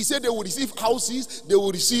scriptures. He said they will receive houses, they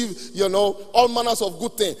will receive, all manners of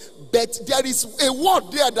good things. But there is a word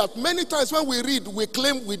there that many times when we read, we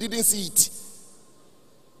claim we didn't see it.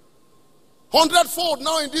 100-fold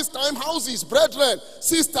now in this time, houses, brethren,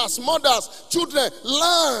 sisters, mothers, children,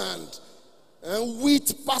 land. And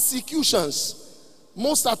with persecutions.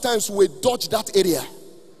 Most of the times we dodge that area.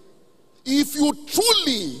 If you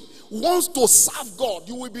truly want to serve God,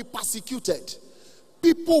 you will be persecuted.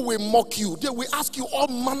 People will mock you. They will ask you all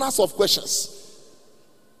manners of questions.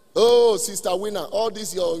 Oh, Sister Winner, all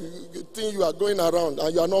this your thing you are going around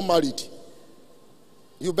and you are not married.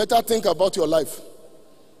 You better think about your life.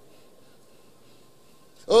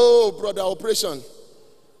 Oh, brother, operation.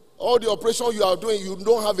 All the operation you are doing, you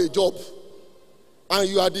don't have a job. And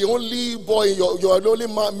you are the only boy, you are the only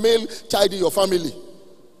male child in your family.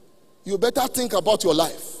 You better think about your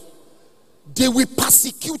life. They will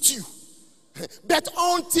persecute you. But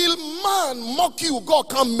until man mock you, God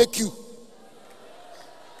can't make you.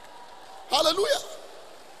 Hallelujah.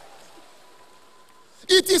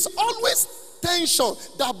 It is always tension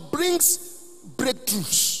that brings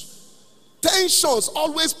breakthroughs. Tensions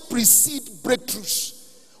always precede breakthroughs.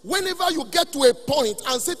 Whenever you get to a point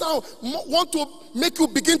and Satan wants to make you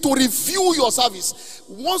begin to review your service,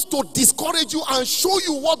 wants to discourage you and show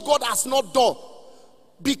you what God has not done,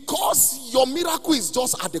 because your miracle is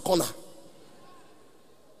just at the corner.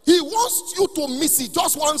 He wants you to miss it,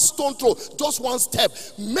 just one stone throw, just one step.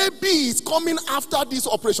 Maybe he's coming after this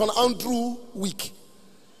Operation Andrew week.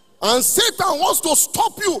 And Satan wants to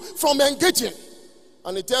stop you from engaging.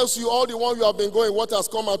 And he tells you all the one you have been going, what has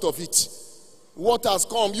come out of it? What has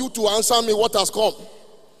come? You to answer me, what has come?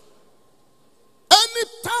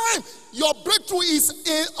 Anytime your breakthrough is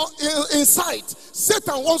in sight,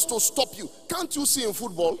 Satan wants to stop you. Can't you see in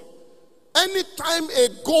football? Anytime a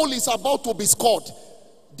goal is about to be scored,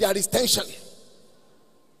 there is tension.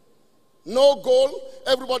 No goal,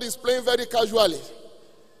 everybody is playing very casually.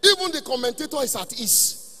 Even the commentator is at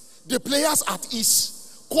ease. The players at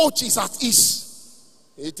ease. Coach is at ease.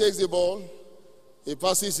 He takes the ball, he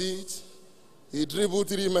passes it, he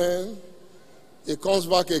dribbles 3 men, he comes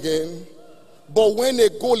back again. But when a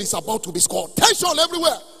goal is about to be scored, tension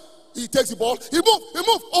everywhere. He takes the ball, he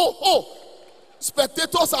moves. Oh.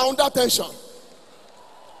 Spectators are under tension.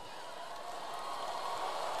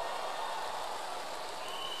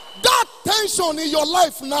 That tension in your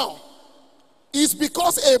life now is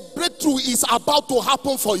because a breakthrough is about to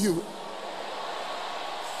happen for you.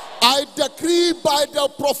 I decree by the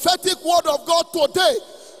prophetic word of God today,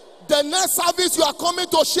 the next service you are coming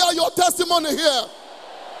to share your testimony here.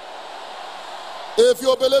 If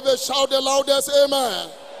you believe it, shout the loudest amen.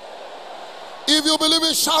 If you believe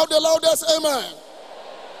it, shout the loudest amen.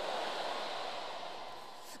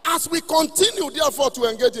 As we continue, therefore, to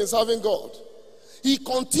engage in serving God, he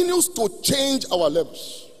continues to change our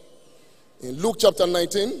levels. In Luke chapter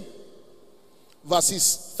 19,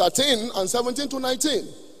 verses 13 and 17 to 19,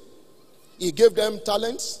 he gave them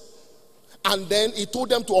talents, and then he told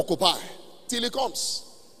them to occupy till he comes.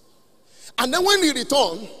 And then when he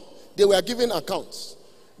returned, They were giving accounts.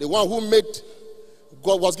 The one who made,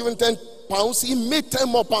 God was given 10 pounds, he made 10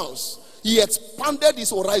 more pounds. He expanded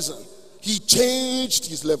his horizon. He changed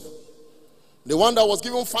his level. The one that was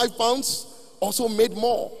given 5 pounds also made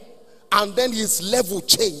more. And then his level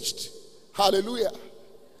changed. Hallelujah.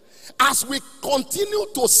 As we continue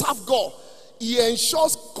to serve God, he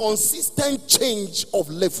ensures consistent change of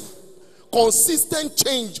level. Consistent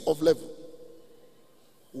change of level.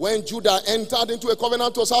 When Judah entered into a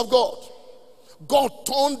covenant to serve God, God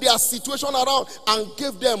turned their situation around and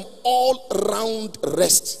gave them all-round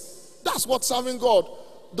rest. That's what serving God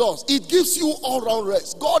does. It gives you all-round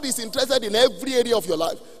rest. God is interested in every area of your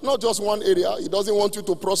life, not just one area. He doesn't want you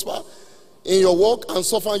to prosper in your work and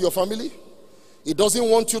suffer in your family. He doesn't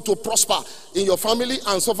want you to prosper in your family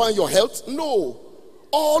and suffer in your health. No.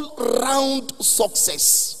 All-round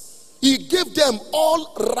success. He gave them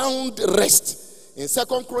all-round rest. In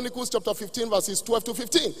 2 Chronicles chapter 15 verses 12 to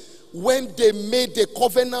 15, when they made a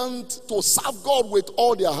covenant to serve God with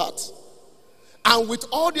all their heart and with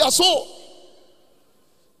all their soul,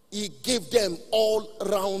 he gave them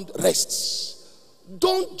all-round rest.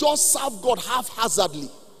 Don't just serve God haphazardly.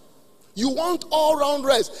 You want all-round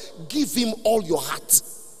rest, give him all your heart.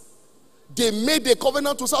 They made a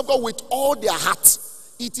covenant to serve God with all their heart.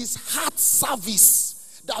 It is heart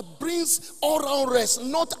service that brings all-round rest,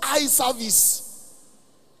 not eye service.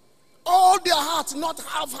 All their heart, not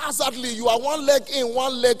haphazardly. You are one leg in,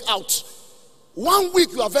 one leg out. 1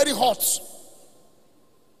 week you are very hot,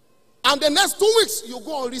 and the next 2 weeks you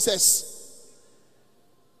go on recess.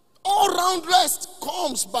 All-round rest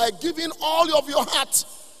comes by giving all of your heart.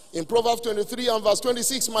 In Proverbs 23 and verse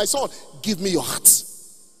 26, my son, give me your heart.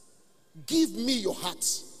 Give me your heart.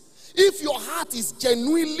 If your heart is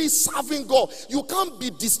genuinely serving God, you can't be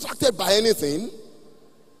distracted by anything.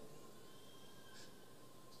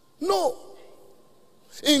 No.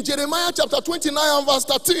 In Jeremiah chapter 29 and verse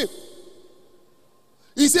 13,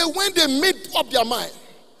 he said, when they made up their mind,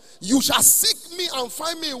 you shall seek me and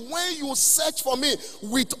find me when you search for me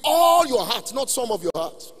with all your heart, not some of your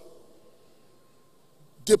heart.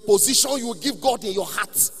 The position you will give God in your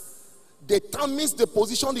heart determines the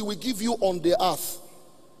position he will give you on the earth.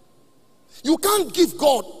 You can't give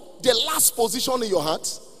God the last position in your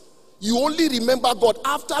heart. You only remember God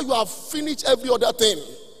after you have finished every other thing.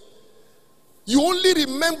 You only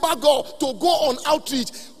remember God to go on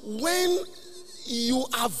outreach when you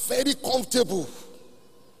are very comfortable.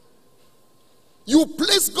 You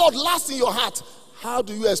place God last in your heart. How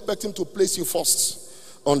do you expect him to place you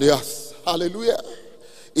first on the earth? Hallelujah.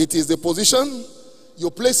 It is the position you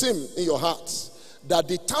place him in your heart that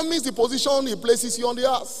determines the position he places you on the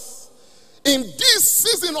earth. In this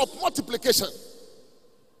season of multiplication,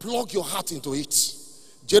 plug your heart into it.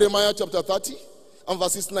 Jeremiah chapter 30 and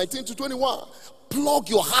verses 19 to 21. Plug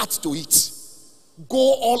your heart to it. Go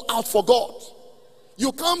all out for God.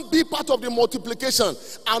 You can't be part of the multiplication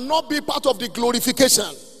and not be part of the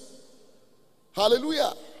glorification.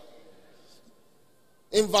 Hallelujah.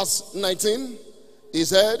 In verse 19, he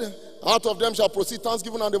said, out of them shall proceed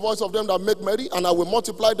thanksgiving and the voice of them that make merry, and I will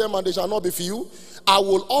multiply them and they shall not be few. I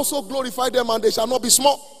will also glorify them and they shall not be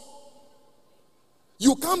small.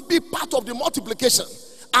 You can't be part of the multiplication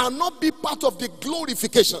and not be part of the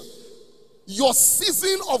glorification. Your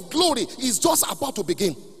season of glory is just about to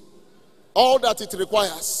begin. All that it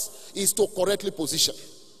requires is to correctly position.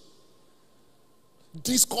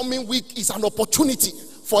 This coming week is an opportunity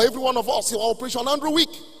for every one of us in our Operation Andrew week.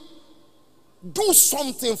 Do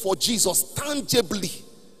something for Jesus tangibly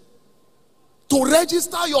to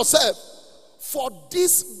register yourself for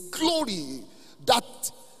this glory that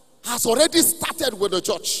has already started with the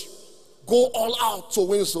church. Go all out to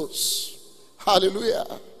win souls. Hallelujah.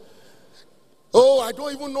 Oh, I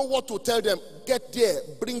don't even know what to tell them. Get there.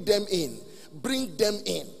 Bring them in. Bring them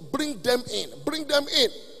in. Bring them in. Bring them in.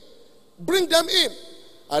 Bring them in.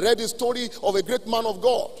 I read the story of a great man of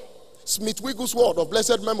God, Smith Wigglesworth of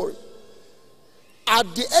blessed memory. At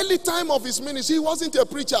the early time of his ministry, he wasn't a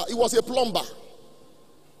preacher. He was a plumber.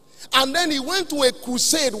 And then he went to a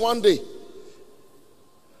crusade one day.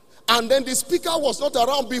 And then the speaker was not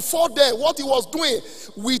around. Before that, what he was doing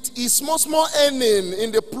with his small earning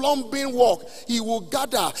in the plumbing work, he would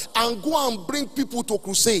gather and go and bring people to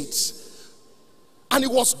crusades. And he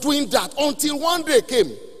was doing that until one day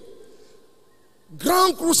came.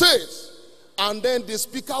 Grand crusade. And then the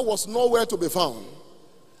speaker was nowhere to be found.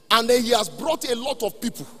 And then he has brought a lot of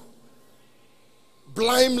people.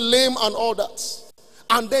 Blind, lame, and all that.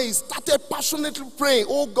 And then he started passionately praying,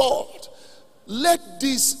 oh God, let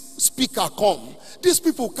this speaker come. These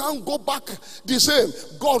people can't go back the same.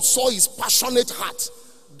 God saw his passionate heart.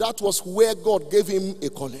 That was where God gave him a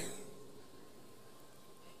calling.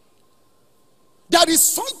 There is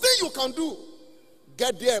something you can do.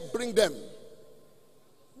 Get there, bring them.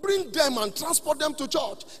 Bring them and transport them to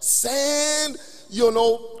church. Send,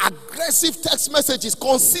 aggressive text messages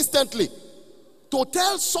consistently to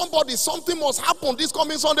tell somebody something must happen this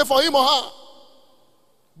coming Sunday for him or her.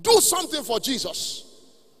 Do something for Jesus.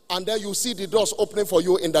 And then you see the doors opening for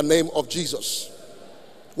you in the name of Jesus.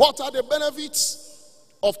 What are the benefits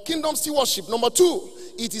of kingdom stewardship? Number 2,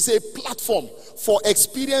 it is a platform for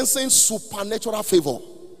experiencing supernatural favor.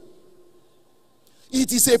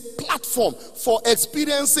 It is a platform for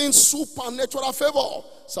experiencing supernatural favor.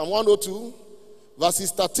 Psalm 102,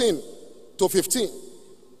 verses 13 to 15.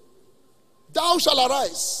 Thou shalt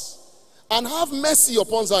arise and have mercy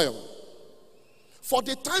upon Zion, for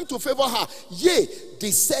the time to favor her, yea,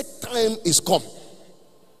 the set time is come.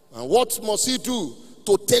 And what must he do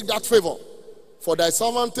to take that favor? For thy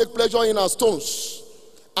servant take pleasure in her stones,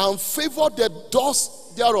 and favor the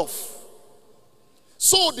dust thereof.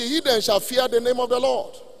 So the heathen shall fear the name of the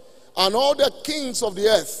Lord, and all the kings of the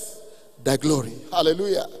earth thy glory.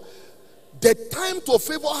 Hallelujah. The time to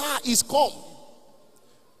favor her is come.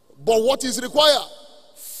 But what is required?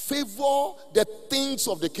 Favor the things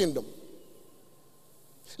of the kingdom.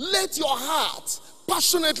 Let your heart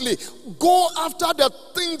passionately go after the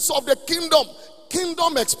things of the kingdom.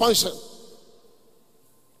 Kingdom expansion.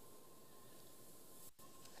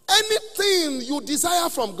 Anything you desire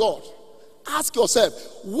from God, ask yourself,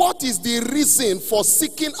 what is the reason for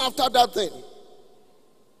seeking after that thing?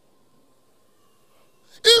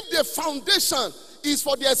 If the foundation is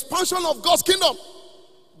for the expansion of God's kingdom,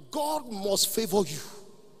 God must favor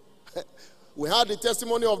you. We had the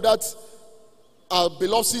testimony of that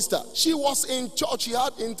beloved sister. She was in church. She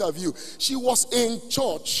had interview. She was in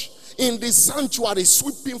church in the sanctuary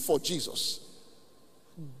sweeping for Jesus.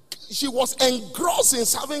 She was engrossed in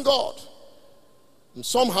serving God. And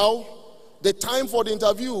somehow the time for the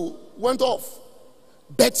interview went off.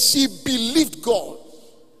 But she believed God.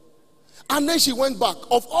 And then she went back.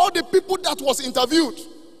 Of all the people that was interviewed,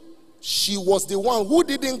 she was the one who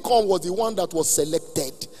didn't come, was the one that was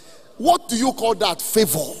selected. What do you call that?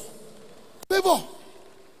 Favor. Favor.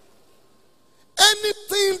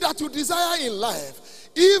 Anything that you desire in life,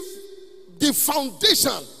 if the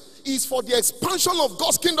foundation is for the expansion of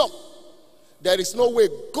God's kingdom, there is no way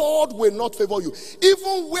God will not favor you.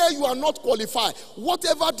 Even where you are not qualified,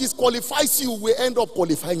 whatever disqualifies you will end up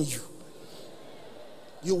qualifying you.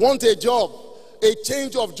 You want a job, a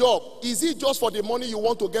change of job. Is it just for the money you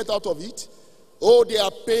want to get out of it? Oh, they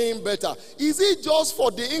are paying better. Is it just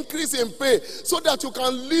for the increase in pay so that you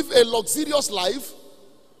can live a luxurious life?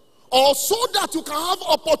 Or so that you can have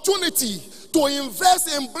opportunity to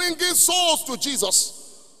invest in bringing souls to Jesus?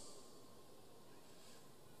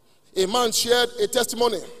 A man shared a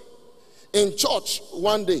testimony in church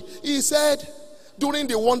one day. He said, during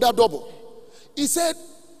the Wonder Double, he said,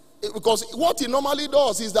 because what he normally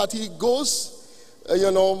does is that he goes,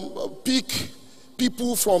 pick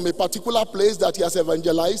people from a particular place that he has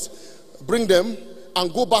evangelized, bring them,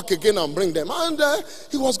 and go back again and bring them. And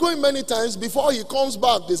he was going many times. Before he comes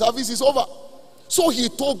back, the service is over. So he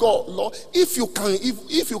told God, Lord, if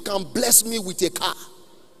you can bless me with a car,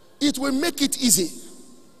 it will make it easy.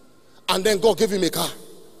 And then God gave him a car.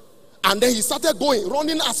 And then he started going,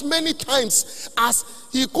 running as many times as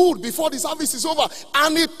he could before the service is over.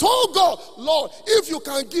 And he told God, Lord, if you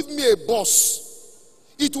can give me a bus,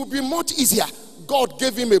 it will be much easier. God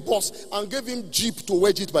gave him a bus and gave him jeep to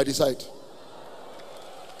wedge it by the side.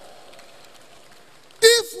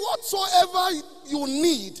 If whatsoever you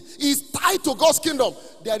need is tied to God's kingdom,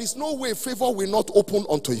 there is no way favor will not open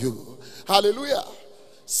unto you. Hallelujah.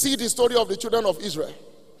 See the story of the children of Israel.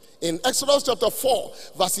 In Exodus chapter 4,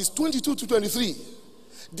 verses 22 to 23,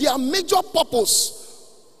 their major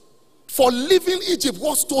purpose for leaving Egypt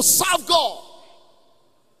was to serve God.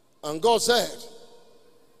 And God said,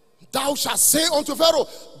 thou shalt say unto Pharaoh,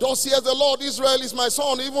 thus saith the Lord, Israel is my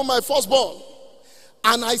son, even my firstborn.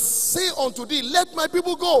 And I say unto thee, let my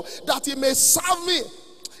people go, that he may serve me.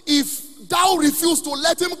 If thou refuse to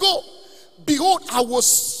let him go, behold, I will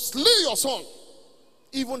slay your son,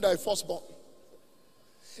 even thy firstborn.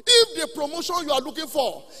 If the promotion you are looking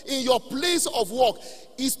for in your place of work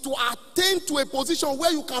is to attain to a position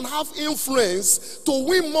where you can have influence to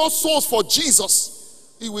win more souls for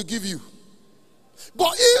Jesus, he will give you.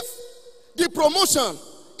 But if the promotion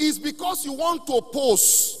is because you want to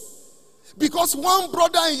pose, because one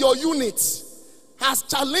brother in your unit has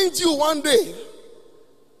challenged you one day,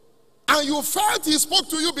 and you felt he spoke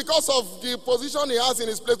to you because of the position he has in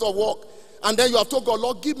his place of work, and then you have told God,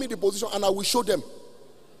 Lord, give me the position and I will show them.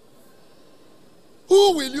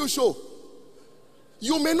 Who will you show?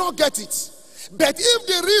 You may not get it. But if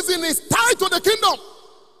the reason is tied to the kingdom,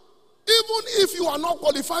 even if you are not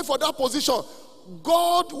qualified for that position,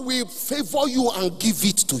 God will favor you and give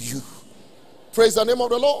it to you. Praise the name of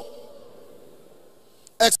the Lord.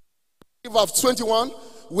 Exodus 21,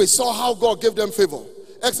 we saw how God gave them favor.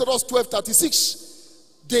 Exodus 12:36.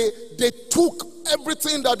 They took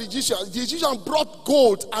everything that the Egyptians brought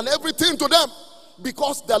gold and everything to them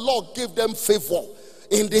because the Lord gave them favor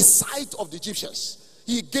in the sight of the Egyptians.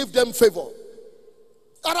 He gave them favor.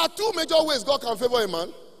 There are two major ways God can favor a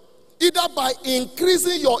man. Either by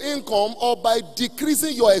increasing your income or by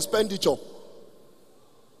decreasing your expenditure.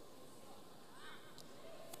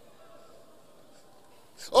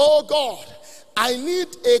 Oh God, I need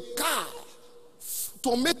a car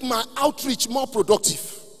to make my outreach more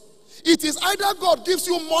productive. It is either God gives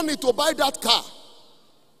you money to buy that car,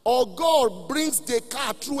 or God brings the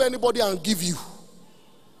car through anybody and give you.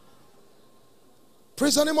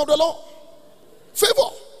 Praise the name of the Lord. Favor.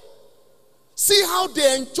 See how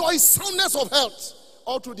they enjoy soundness of health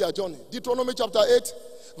all through their journey. Deuteronomy chapter 8,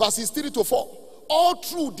 verses 3-4. All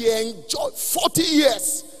through they enjoy 40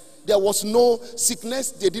 years. There was no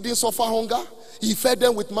sickness. They didn't suffer hunger. He fed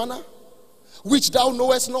them with manna, which thou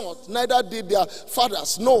knowest not, neither did their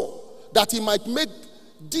fathers know, that he might make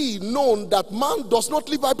thee known that man does not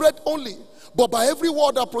live by bread only, but by every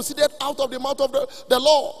word that proceeded out of the mouth of the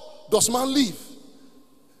Lord does man live.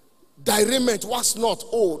 Thy raiment was not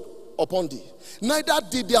old upon thee, neither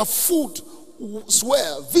did their food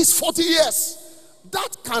swell these 40 years.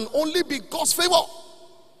 That can only be God's favor.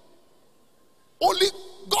 Only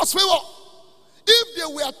God's favor. If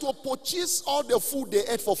they were to purchase all the food they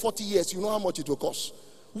ate for 40 years, you know how much it will cost.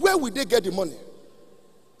 Where will they get the money?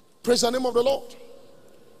 Praise the name of the Lord.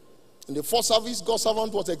 In the first service, God's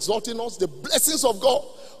servant was exalting us, the blessings of God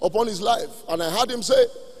upon his life. And I heard him say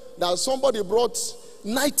that somebody brought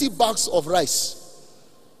 90 bags of rice.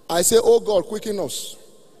 I say, oh God, quicken us.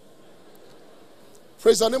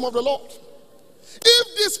 Praise the name of the Lord.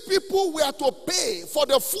 If these people were to pay for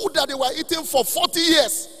the food that they were eating for 40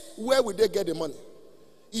 years, where would they get the money?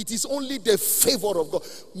 It is only the favor of God.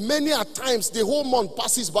 Many a times the whole month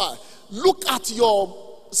passes by. Look at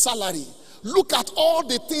your salary. Look at all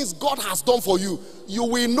the things God has done for you. You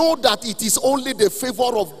will know that it is only the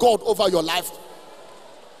favor of God over your life.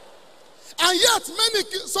 And yet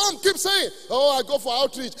some keep saying, oh, I go for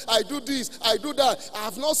outreach, I do this, I do that. I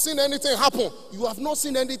have not seen anything happen. You have not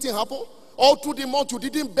seen anything happen? All through the month you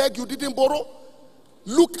didn't beg, you didn't borrow.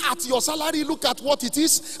 Look at your salary, look at what it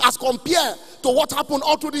is as compared to what happened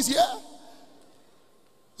all through this year.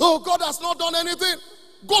 Oh, God has not done anything.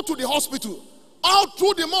 Go to the hospital. All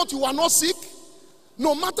through the month you are not sick.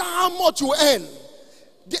 No matter how much you earn,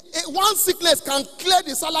 one sickness can clear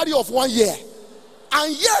the salary of 1 year.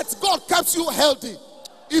 And yet God keeps you healthy.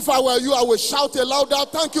 If I were you, I would shout a louder,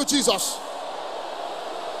 thank you, Jesus.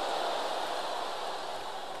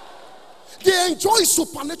 They enjoy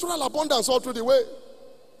supernatural abundance all through the way.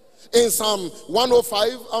 In Psalm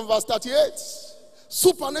 105 and verse 38,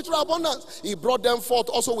 supernatural abundance. He brought them forth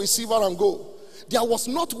also with silver and gold. There was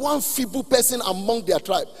not one feeble person among their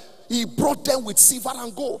tribe. He brought them with silver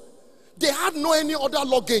and gold. They had no any other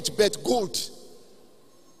luggage but gold.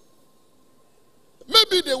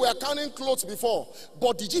 Maybe they were carrying clothes before,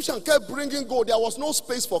 but the Egyptians kept bringing gold. There was no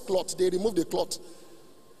space for cloth. They removed the cloth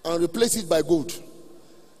and replaced it by gold.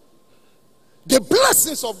 The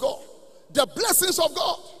blessings of God. The blessings of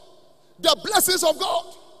God. The blessings of God.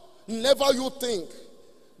 Never you think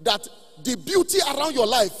that the beauty around your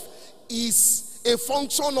life is a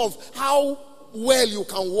function of how well you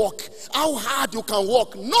can walk, how hard you can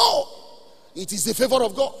walk. No, it is the favor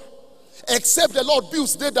of God. Except the Lord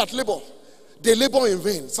builds they that labor, they labor in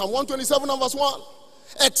vain. Psalm 127 and verse 1.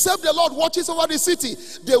 Except the Lord watches over the city,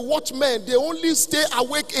 the watchmen, they only stay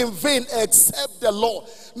awake in vain except the Lord.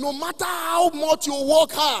 No matter how much you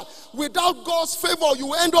work hard, without God's favor,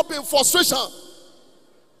 you end up in frustration.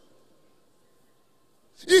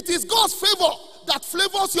 It is God's favor that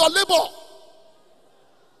flavors your labor.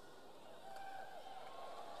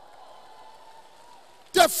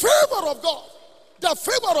 The favor of God. The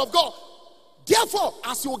favor of God. Therefore,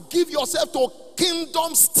 as you give yourself to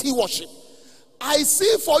kingdom stewardship, I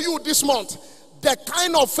see for you this month the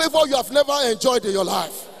kind of favor you have never enjoyed in your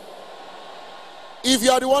life. If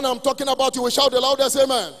you are the one I'm talking about, you will shout the loudest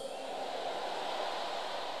amen.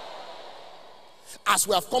 As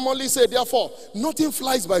we have commonly said, therefore, nothing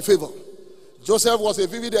flies by favor. Joseph was a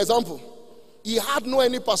vivid example. He had no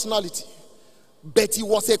any personality, but he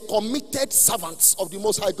was a committed servant of the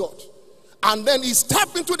Most High God. And then he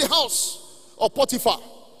stepped into the house of Potiphar.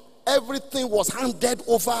 Everything was handed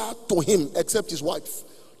over to him except his wife.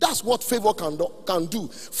 That's what favor can do.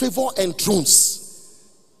 Favor enthrones.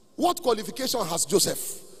 What qualification has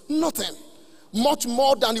Joseph? Nothing. Much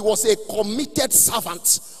more than he was a committed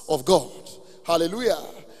servant of God. Hallelujah.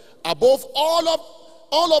 Above all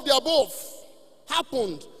of the above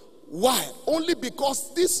happened. Why? Only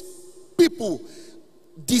because these people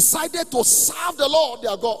decided to serve the Lord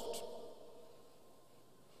their God.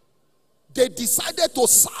 They decided to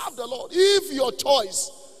serve the Lord. If your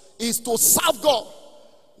choice is to serve God,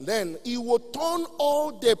 then He will turn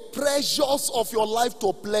all the pleasures of your life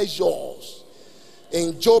to pleasures.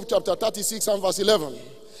 In Job chapter 36 and verse 11,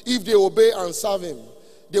 if they obey and serve Him,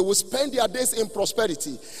 they will spend their days in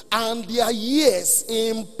prosperity and their years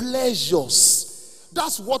in pleasures.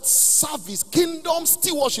 That's what service, kingdom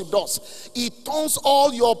stewardship does. It turns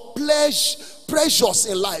all your pleasures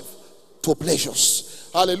in life to pleasures.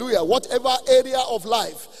 Hallelujah. Whatever area of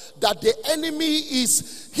life that the enemy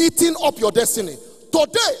is heating up your destiny,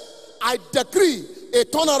 today I decree a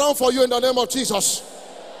turnaround for you in the name of Jesus.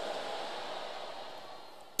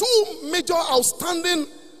 Two major outstanding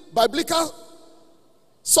biblical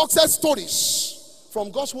success stories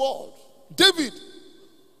from God's word. David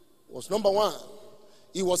was number one.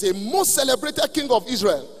 He was a most celebrated king of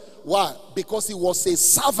Israel. Why? Because he was a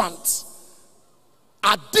servant,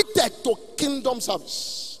 addicted to kingdom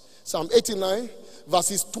service. Psalm 89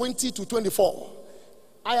 verses 20 to 24.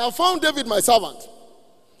 I have found David my servant.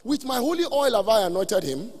 With my holy oil have I anointed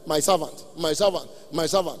him, my servant, my servant, my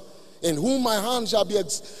servant. In whom my hand shall be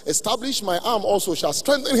established, my arm also shall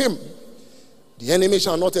strengthen him. The enemy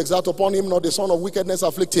shall not exert upon him, nor the son of wickedness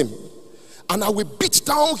afflict him. And I will beat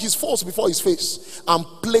down his foes before his face, and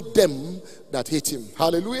plague them that hate him.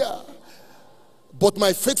 Hallelujah. But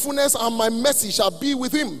my faithfulness and my mercy shall be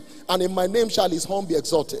with him, and in my name shall his horn be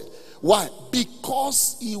exalted. Why?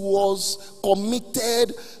 Because he was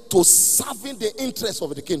committed to serving the interests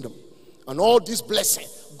of the kingdom. And all this blessing,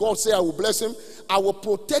 God said, I will bless him. I will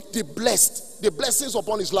protect the blessings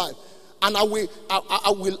upon his life. And I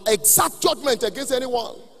will exert judgment against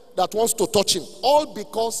anyone that wants to touch him. All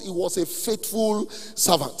because he was a faithful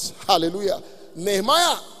servant. Hallelujah.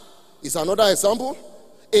 Nehemiah is another example.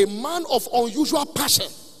 A man of unusual passion.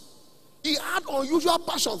 He had unusual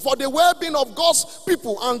passion for the well-being of God's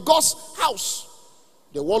people and God's house.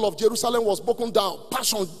 The wall of Jerusalem was broken down.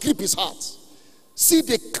 Passion gripped his heart. See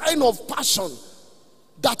the kind of passion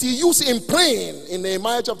that he used in praying in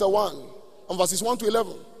Nehemiah chapter 1 and verses 1 to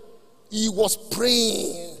 11. He was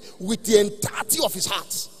praying with the entirety of his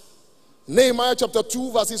heart. Nehemiah chapter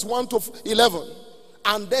 2 verses 1 to 11.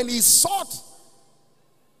 And then he sought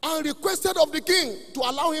and requested of the king to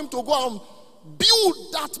allow him to go and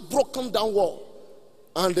build that broken down wall.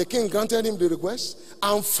 And the king granted him the request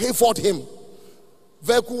and favored him.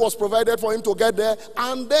 Vehicle was provided for him to get there,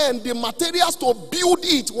 and then the materials to build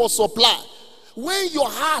it was supplied. When your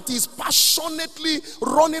heart is passionately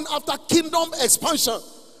running after kingdom expansion,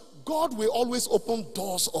 God will always open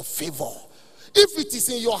doors of favor. If it is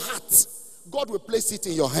in your heart, God will place it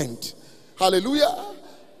in your hand. Hallelujah.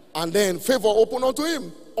 And then favor open unto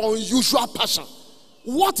him. Unusual passion.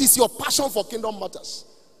 What is your passion for kingdom matters?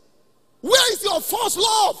 Where is your first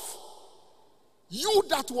love? You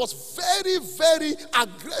that was very, very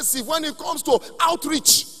aggressive when it comes to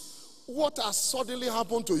outreach. What has suddenly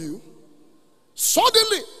happened to you?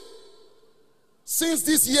 Suddenly, since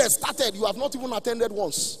this year started, you have not even attended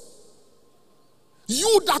once.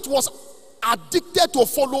 You that was addicted to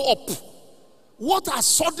follow up. What has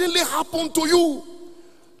suddenly happened to you?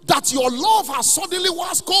 That your love has suddenly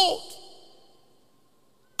was cold.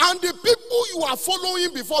 And the people you are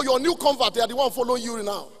following before, your new convert, they are the one following you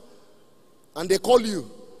now. And they call you,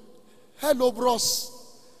 hello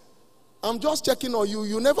bros, I'm just checking on you.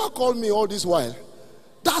 You never called me all this while.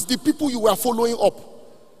 That's the people you were following up.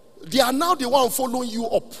 They are now the one following you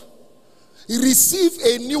up. Receive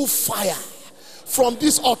a new fire from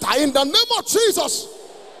this altar in the name of Jesus.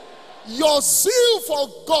 Your zeal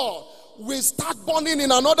for God will start burning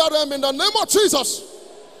in another realm in the name of Jesus.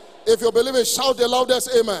 If you believe it, shout the loudest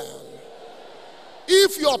amen.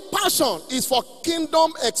 If your passion is for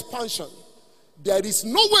kingdom expansion, there is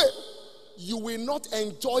no way you will not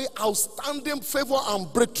enjoy outstanding favor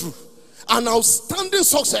and breakthrough and outstanding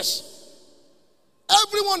success.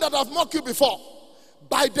 Everyone that have mocked you before,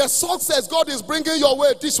 by the success God is bringing your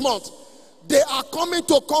way this month, they are coming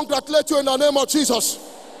to congratulate you in the name of Jesus.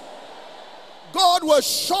 God will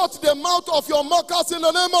shut the mouth of your mockers in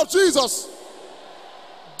the name of Jesus.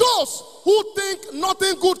 Those who think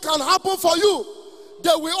nothing good can happen for you, they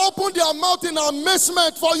will open their mouth in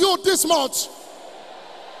amazement for you this month.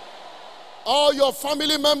 All your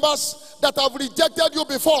family members that have rejected you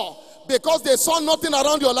before, because they saw nothing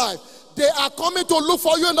around your life. They are coming to look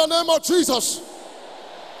for you in the name of Jesus.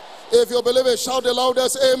 If you believe it, shout the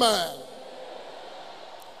loudest, amen.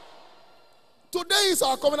 Today is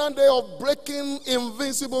our covenant day of breaking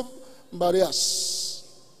invincible barriers.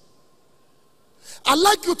 I'd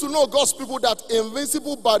like you to know, God's people, that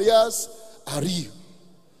invincible barriers are real.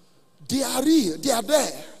 They are real. They are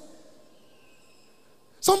there.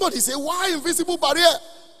 Somebody say, why invisible barrier?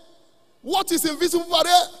 What is invisible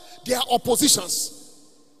barrier? They are oppositions.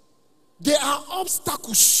 They are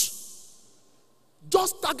obstacles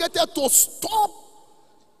just targeted to stop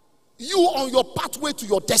you on your pathway to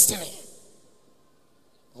your destiny.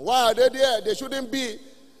 Why are they there? It shouldn't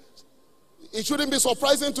be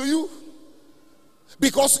surprising to you,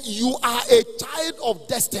 because you are a child of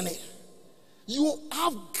destiny. You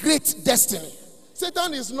have great destiny.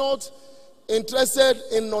 Satan is not interested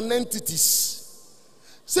in non-entities.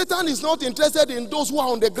 Satan is not interested in those who are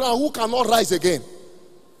on the ground who cannot rise again.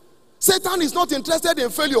 Satan is not interested in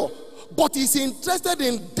failure, but he's interested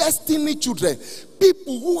in destiny children.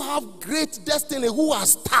 People who have great destiny, who are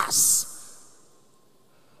stars.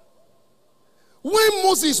 When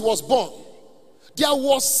Moses was born, there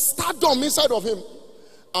was stardom inside of him.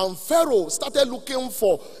 And Pharaoh started looking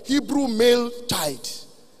for Hebrew male child.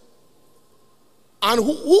 And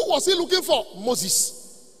who was he looking for?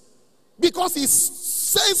 Moses. Because he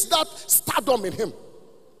sensed that stardom in him.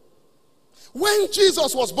 When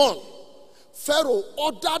Jesus was born, Pharaoh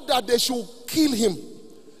ordered that they should kill him.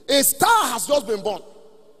 A star has just been born.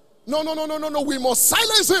 No, we must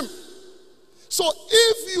silence him. So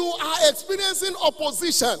if you are experiencing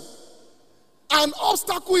opposition, an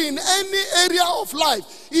obstacle in any area of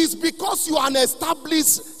life, is because you are an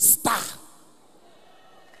established star.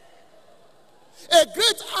 A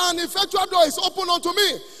great and effectual door is open unto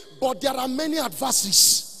me, but there are many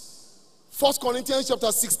adversaries. 1 Corinthians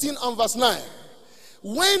chapter 16 and verse 9.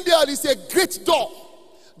 When there is a great door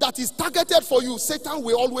that is targeted for you, Satan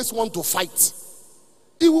will always want to fight.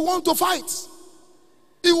 He will want to fight.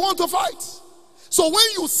 He will want to fight. So when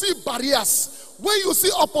you see barriers, when you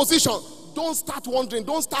see opposition, don't start wondering,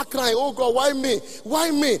 don't start crying, oh God, why me?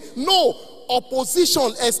 Why me? No,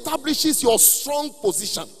 opposition establishes your strong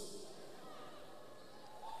position.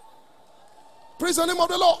 Praise the name of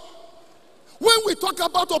the Lord. When we talk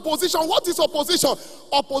about opposition, what is opposition?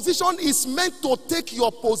 Opposition is meant to take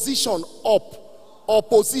your position up.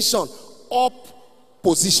 Opposition, up,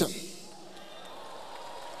 position.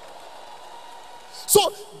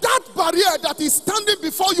 So that barrier that is standing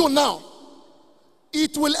before you now,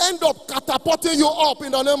 it will end up catapulting you up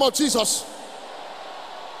in the name of Jesus.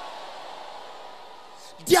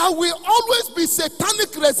 There will always be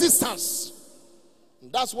satanic resistance.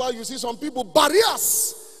 That's why you see some people,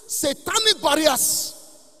 barriers, satanic barriers.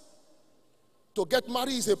 To get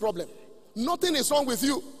married is a problem. Nothing is wrong with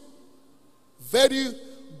you. Very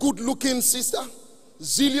good looking sister,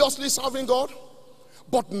 zealously serving God.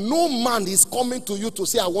 But no man is coming to you to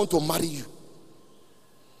say, I want to marry you.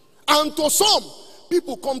 And to some,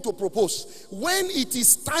 people come to propose. When it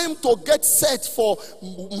is time to get set for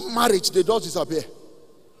marriage, they just disappear.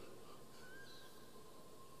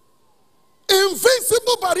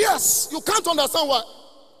 Invincible barriers. You can't understand why.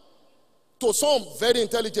 To some, very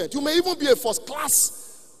intelligent. You may even be a first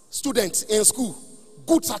class student in school.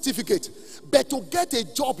 Good certificate. But to get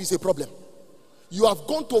a job is a problem. You have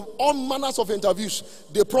gone to all manners of interviews.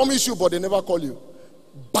 They promise you, but they never call you.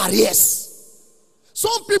 Barriers.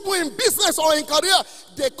 Some people in business or in career,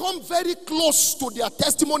 they come very close to their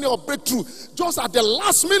testimony of breakthrough. Just at the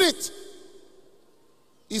last minute,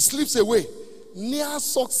 it slips away. Near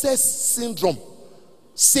success syndrome.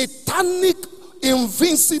 Satanic,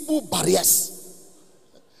 invincible barriers.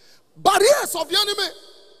 Barriers of the enemy.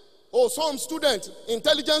 Oh, some student,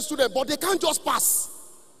 intelligent student, but they can't just pass.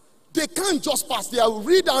 They can't just pass. They are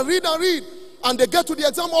read and read and read, and they get to the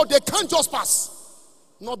exam, or they can't just pass.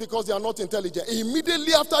 Not because they are not intelligent.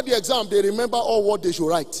 Immediately after the exam, they remember all what they should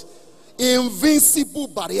write. Invincible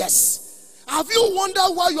barriers. Have you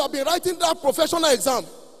wondered why you have been writing that professional exam?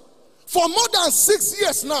 For more than 6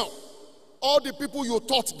 years now, all the people you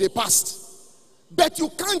taught, they passed. But you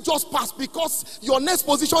can't just pass because your next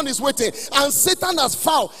position is waiting. And Satan has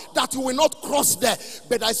vowed that you will not cross there.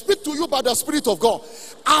 But I speak to you by the Spirit of God.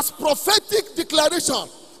 As prophetic declaration,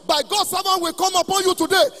 by God's servant will come upon you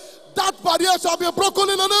today. That barrier shall be broken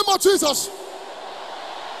in the name of Jesus.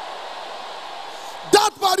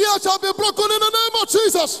 That barrier shall be broken in the name of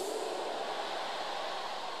Jesus.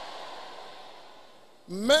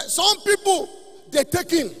 Some people, they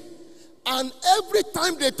take in. And every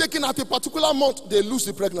time they take in at a particular month, they lose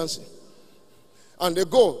the pregnancy. And they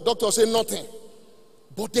go, doctor say nothing.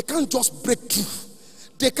 But they can't just break through.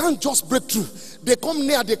 They can't just break through. They come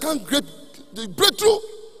near, they can't break through.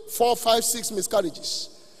 4, 5, 6 miscarriages.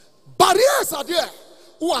 Barriers are there.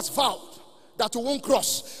 Who has vowed that you won't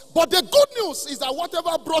cross? But the good news is that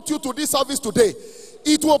whatever brought you to this service today,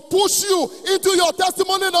 it will push you into your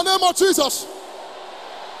testimony in the name of Jesus.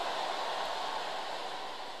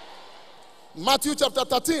 Matthew chapter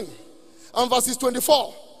 13 and verses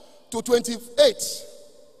 24 to 28.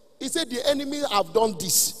 He said the enemy have done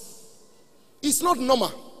this. It's not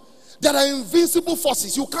normal. There are invincible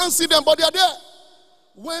forces. You can't see them, but they are there.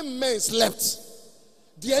 When men slept,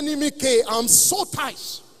 the enemy came and so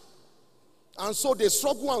tight. And so they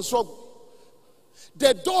struggle and struggle.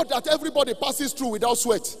 The door that everybody passes through without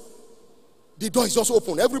sweat, the door is just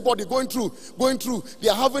open. Everybody going through. They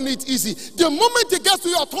are having it easy. The moment it gets to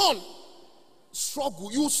your turn,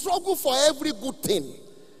 struggle. You struggle for every good thing.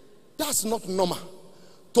 That's not normal.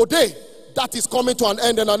 Today, that is coming to an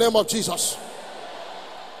end in the name of Jesus.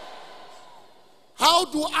 How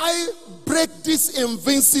do I break these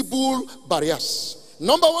invincible barriers?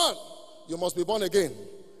 Number one, you must be born again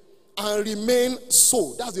and remain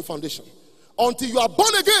so. That's the foundation. Until you are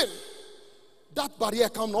born again, that barrier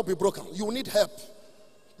cannot be broken. You need help.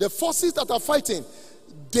 The forces that are fighting,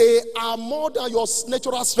 they are more than your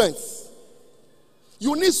natural strength.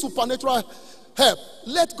 You need supernatural help.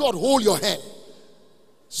 Let God hold your hand.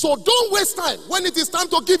 So don't waste time when it is time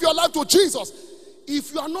to give your life to Jesus.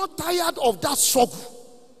 If you are not tired of that struggle,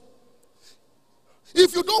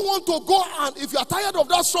 if you don't want to go, and if you are tired of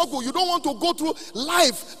that struggle, you don't want to go through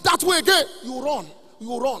life that way again, you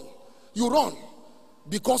run.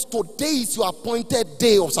 Because today is your appointed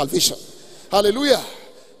day of salvation. Hallelujah.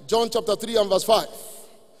 John chapter 3 and verse 5.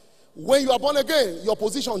 When you are born again, your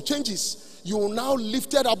position changes. You are now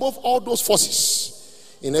lifted above all those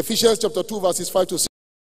forces. In Ephesians chapter 2 verses 5 to 6.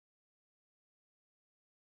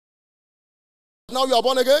 Now you are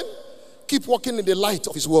born again. Keep walking in the light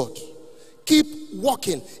of his word. Keep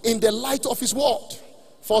walking in the light of his word.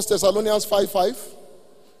 1 Thessalonians 5:5.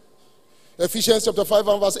 Ephesians chapter 5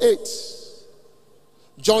 and verse 8.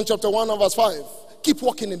 John chapter 1 and verse 5. Keep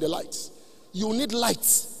walking in the light. You need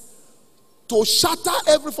light to shatter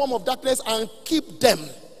every form of darkness and keep them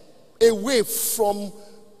away from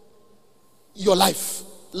your life.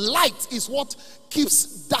 Light is what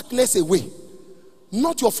keeps darkness away.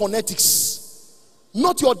 Not your phonetics.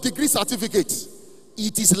 Not your degree certificate.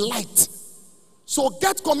 It is light. So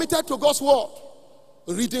get committed to God's word.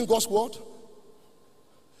 Reading God's word.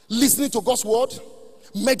 Listening to God's word.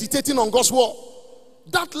 Meditating on God's word.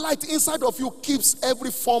 That light inside of you keeps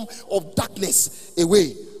every form of darkness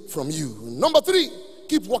away from you. Number 3,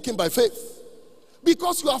 keep walking by faith.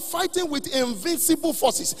 Because you are fighting with invincible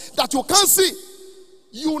forces that you can't see.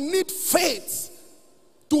 You need faith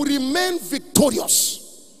to remain victorious.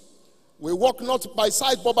 We walk not by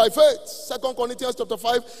sight but by faith. 2 Corinthians chapter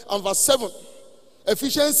 5 and verse 7.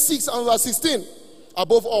 Ephesians 6 and verse 16.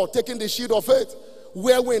 Above all, taking the shield of faith,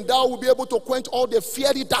 wherein thou will be able to quench all the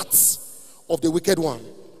fiery darts of the wicked one.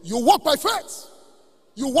 You walk by faith.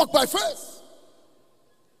 You walk by faith.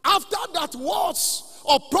 After that words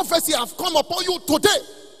of prophecy have come upon you today,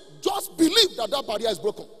 just believe that that barrier is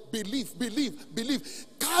broken. Believe.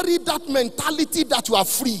 Carry that mentality that you are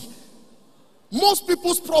free. Most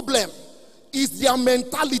people's problem is their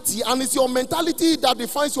mentality, and it's your mentality that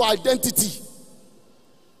defines your identity.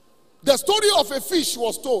 The story of a fish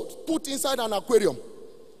was told, put inside an aquarium.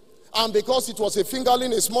 And because it was a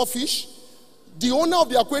fingerling, a small fish, the owner of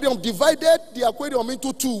the aquarium divided the aquarium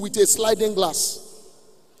into 2 with a sliding glass.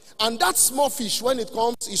 And that small fish, when it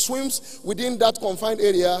comes, it swims within that confined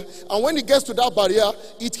area. And when it gets to that barrier,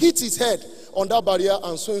 it hits its head on that barrier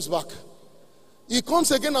and swims back. He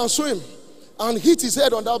comes again and swims and hits his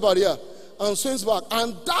head on that barrier and swims back.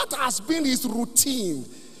 And that has been his routine.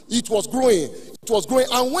 It was growing.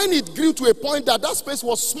 And when it grew to a point that that space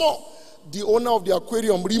was small, the owner of the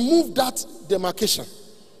aquarium removed that demarcation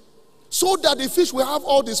so that the fish will have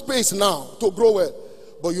all the space now to grow well.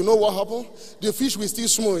 But you know what happened? The fish will still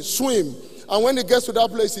swim. And when it gets to that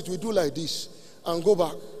place, it will do like this and go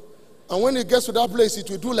back. And when it gets to that place, it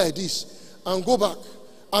will do like this and go back.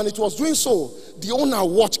 And it was doing so. The owner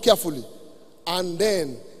watched carefully. And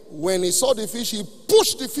then when he saw the fish, he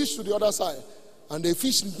pushed the fish to the other side. And the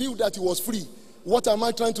fish knew that he was free. What am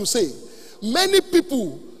I trying to say? Many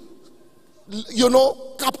people,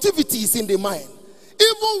 captivity is in the mind.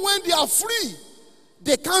 Even when they are free,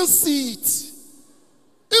 they can't see it.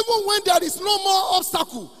 Even when there is no more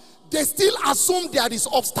obstacle, they still assume there is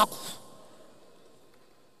obstacle.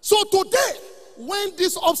 So today, when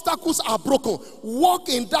these obstacles are broken, walk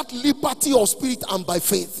in that liberty of spirit and by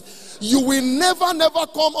faith. You will never, never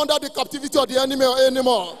come under the captivity of the enemy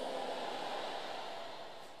anymore.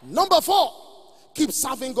 Number 4, keep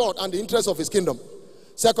serving God and the interest of his kingdom.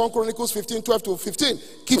 2 Chronicles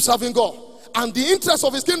 15:12-15. Keep serving God and the interest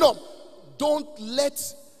of his kingdom. Don't let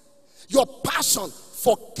your passion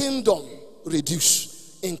for kingdom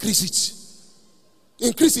reduce. Increase it.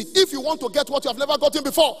 Increase it. If you want to get what you have never gotten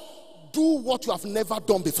before, do what you have never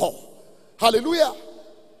done before. Hallelujah.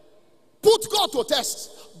 Put God to test.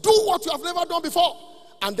 Do what you have never done before.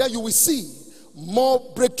 And then you will see more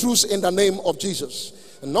breakthroughs in the name of Jesus.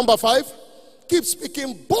 And number 5, keep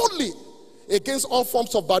speaking boldly against all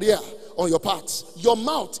forms of barrier on your path. Your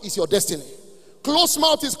mouth is your destiny. Closed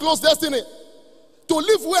mouth is closed destiny. To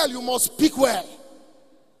live well, you must speak well.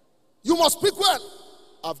 You must speak well.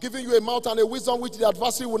 I've given you a mouth and a wisdom which the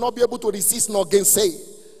adversary will not be able to resist nor gainsay.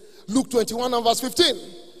 Luke 21 and verse 15.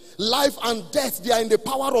 Life and death, they are in the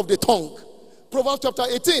power of the tongue. Proverbs chapter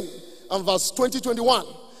 18 and verse 20-21.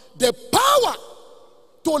 The power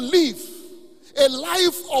to live a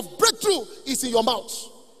life of breakthrough is in your mouth.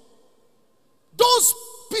 Don't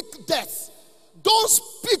speak death. Don't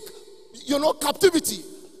speak, captivity.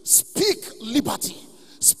 Speak liberty.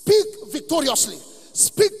 Speak victoriously.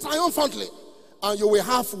 Speak triumphantly. And you will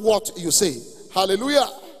have what you say. Hallelujah.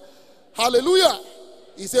 Hallelujah.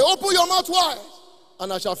 He said, open your mouth wide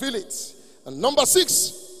and I shall fill it. And number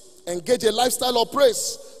 6, engage a lifestyle of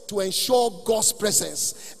praise to ensure God's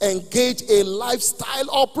presence. Engage a lifestyle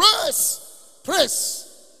of praise. Praise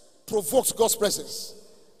provokes God's presence.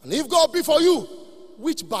 And if God be for you,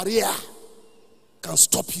 which barrier can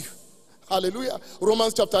stop you? Hallelujah.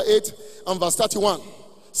 Romans chapter 8 and verse 31.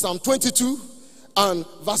 Psalm 22 and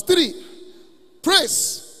verse 3.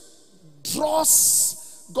 Praise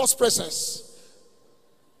draws God's presence.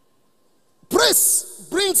 Praise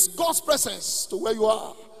brings God's presence to where you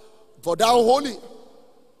are. For thou holy,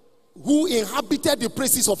 who inhabited the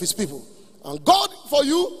praises of his people. And God for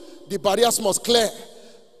you, the barriers must clear.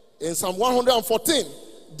 In Psalm 114,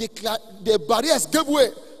 the barriers gave way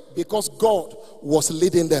because God was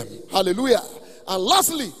leading them. Hallelujah. And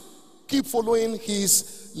lastly, keep following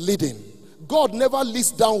his leading. God never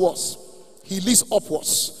leads downwards. He leads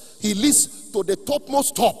upwards. He leads to the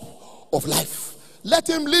topmost top of life. Let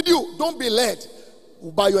him lead you. Don't be led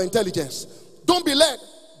by your intelligence. Don't be led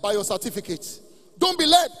by your certificate. Don't be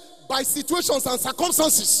led by situations and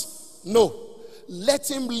circumstances. No. Let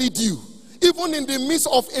him lead you. Even in the midst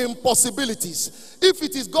of impossibilities. If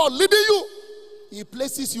it is God leading you, he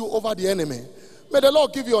places you over the enemy. May the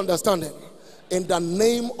Lord give you understanding. In the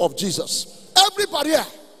name of Jesus. Every barrier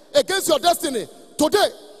against your destiny, today,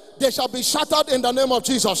 they shall be shattered in the name of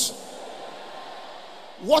Jesus.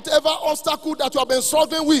 Whatever obstacle that you have been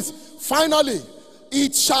struggling with, finally,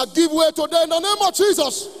 it shall give way today in the name of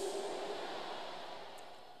Jesus.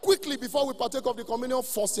 Quickly, before we partake of the communion,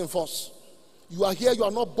 first and first, you are here, you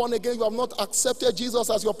are not born again, you have not accepted Jesus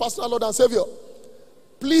as your personal Lord and Savior.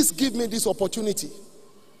 Please give me this opportunity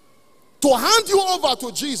to hand you over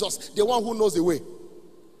to Jesus, the one who knows the way.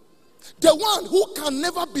 The one who can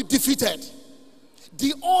never be defeated.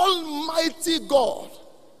 The Almighty God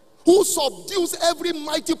who subdues every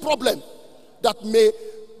mighty problem that may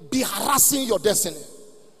be harassing your destiny.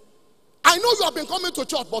 I know you have been coming to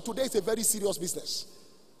church, but today is a very serious business.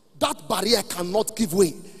 That barrier cannot give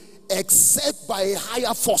way except by a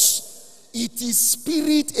higher force. It is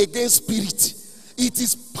spirit against spirit. It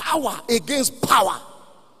is power against power.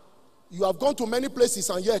 You have gone to many places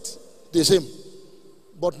and yet the same,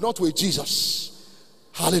 but not with Jesus.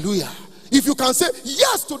 Hallelujah. If you can say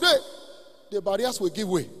yes today, the barriers will give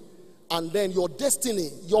way. And then your destiny,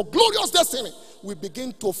 your glorious destiny, will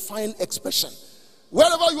begin to find expression.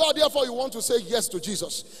 Wherever you are, therefore, you want to say yes to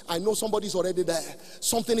Jesus. I know somebody's already there.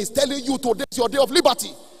 Something is telling you today is your day of liberty.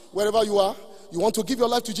 Wherever you are, you want to give your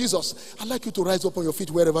life to Jesus. I'd like you to rise up on your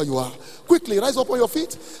feet wherever you are. Quickly, rise up on your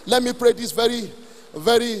feet. Let me pray this very,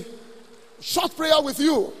 very short prayer with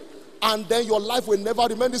you. And then your life will never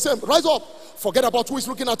remain the same. Rise up. Forget about who is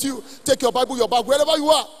looking at you. Take your Bible, your bag, wherever you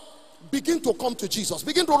are. Begin to come to Jesus.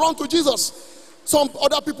 Begin to run to Jesus. Some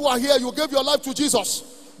other people are here. You gave your life to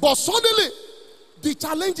Jesus. But suddenly, the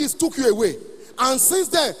challenges took you away. And since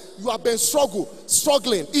then, you have been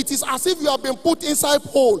struggling. It is as if you have been put inside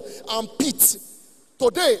hole and pit.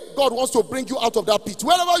 Today, God wants to bring you out of that pit.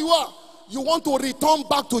 Wherever you are, you want to return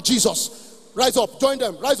back to Jesus. Rise up. Join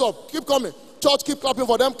them. Rise up. Keep coming. Church, keep clapping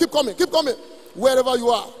for them. Keep coming. Keep coming. Wherever you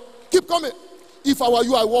are. Keep coming. If I were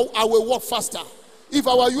you, I will walk faster. If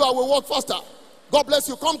I were you, I will walk faster. God bless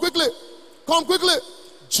you. Come quickly. Come quickly.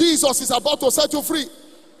 Jesus is about to set you free.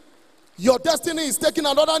 Your destiny is taking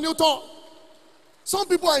another new turn. Some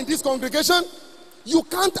people are in this congregation. You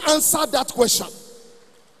can't answer that question.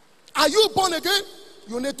 Are you born again?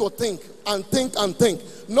 You need to think and think and think.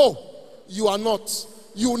 No, you are not.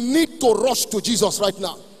 You need to rush to Jesus right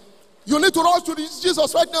now. You need to rush to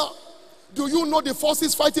Jesus right now. Do you know the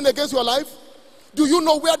forces fighting against your life? Do you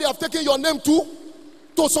know where they have taken your name to?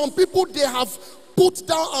 To some people, they have put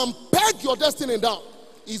down and pegged your destiny down.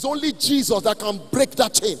 It's only Jesus that can break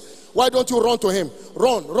that chain. Why don't you run to him?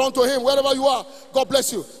 Run to him wherever you are. God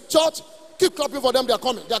bless you. Church, keep clapping for them. They are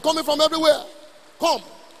coming. They are coming from everywhere. Come.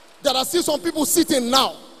 There are still some people sitting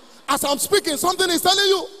now. As I'm speaking, something is telling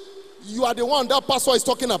you, you are the one that pastor is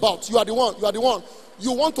talking about. You are the one. You are the one.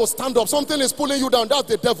 You want to stand up. Something is pulling you down. That's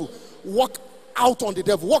the devil. Walk out on the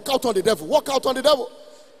devil. Walk out on the devil. Walk out on the devil.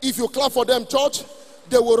 If you clap for them, church,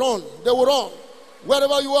 they will run. They will run.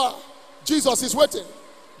 Wherever you are, Jesus is waiting.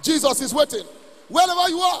 Jesus is waiting. Wherever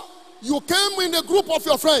you are, you came in a group of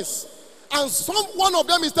your friends, and one of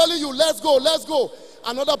them is telling you, let's go, let's go.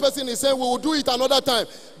 Another person is saying, we will do it another time.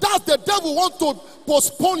 That's the devil wants to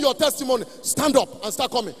postpone your testimony. Stand up and start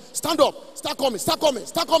coming. Stand up. Start coming. Start coming.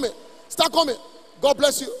 Start coming. Start coming. God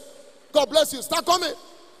bless you. God bless you. Start coming.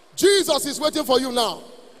 Jesus is waiting for you now.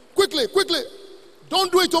 Quickly, quickly.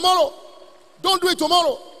 Don't do it tomorrow. Don't do it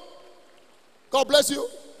tomorrow. God bless you.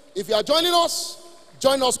 If you are joining us,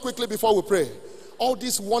 join us quickly before we pray. All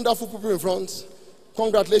these wonderful people in front,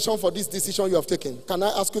 congratulations for this decision you have taken. Can I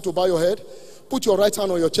ask you to bow your head? Put your right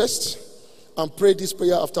hand on your chest and pray this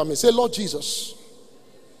prayer after me. Say, Lord Jesus,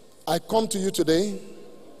 I come to you today.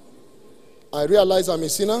 I realize I'm a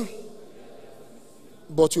sinner,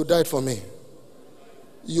 but you died for me.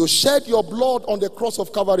 You shed your blood on the cross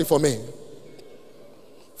of Calvary for me,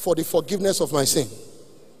 for the forgiveness of my sin.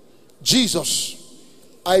 Jesus,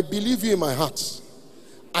 I believe you in my heart.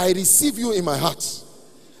 I receive you in my heart.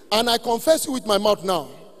 And I confess you with my mouth now.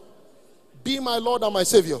 Be my Lord and my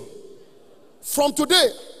Savior. From today,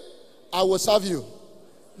 I will serve you.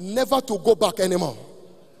 Never to go back anymore.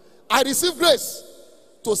 I receive grace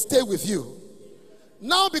to stay with you.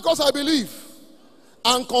 Now because I believe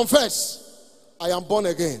and confess, I am born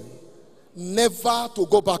again. Never to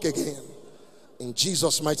go back again. In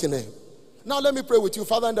Jesus' mighty name. Now let me pray with you.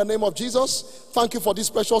 Father, in the name of Jesus, thank you for these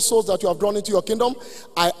precious souls that you have drawn into your kingdom.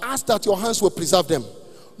 I ask that your hands will preserve them.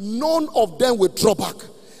 None of them will draw back.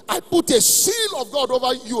 I put a seal of God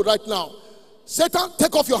over you right now. Satan,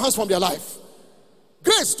 take off your hands from their life.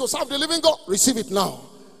 Grace to serve the living God, receive it now.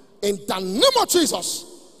 In the name of Jesus.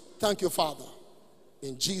 Thank you, Father.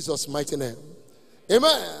 In Jesus' mighty name.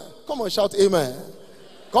 Amen. Come on, shout amen.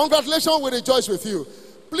 Congratulations, we rejoice with you.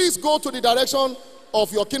 Please go to the direction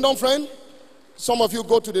of your kingdom friend. Some of you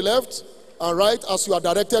go to the left and right as you are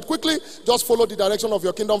directed. Quickly, just follow the direction of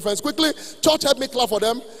your kingdom friends. Quickly, church, help me clap for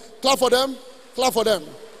them. Clap for them. Clap for them.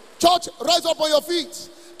 Church, rise up on your feet.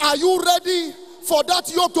 Are you ready for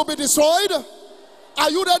that yoke to be destroyed? Are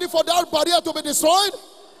you ready for that barrier to be destroyed?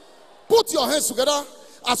 Put your hands together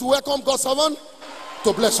as we welcome God's servant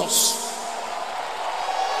to bless us.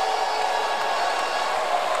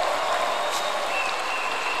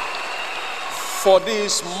 For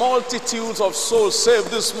these multitudes of souls saved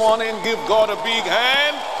this morning, give God a big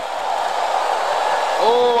hand.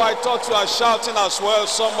 Oh, I thought you are shouting as well.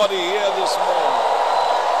 Somebody here this morning.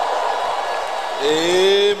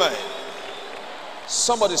 Amen.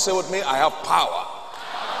 Somebody say with me, I have power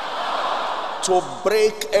to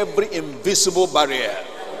break every invisible barrier.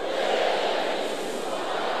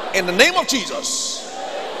 In the name of Jesus,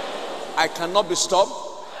 I cannot be stopped.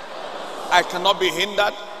 I cannot be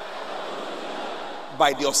hindered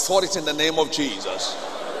by the authority in the name of Jesus.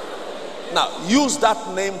 Now, use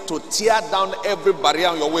that name to tear down every barrier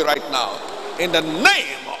on your way right now. In the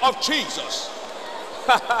name of Jesus.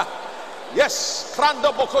 Yes. Thank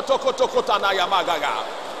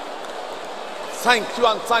you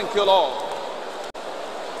and thank you, Lord.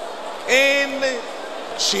 In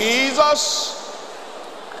Jesus'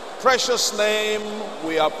 precious name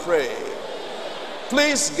we are praying.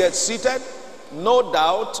 Please get seated. No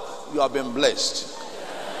doubt you have been blessed.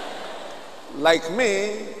 Like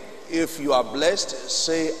me, if you are blessed,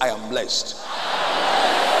 say, I am blessed.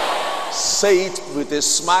 Say it with a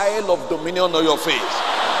smile of dominion on your face.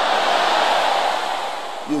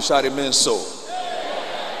 You shall remain so.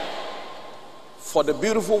 For the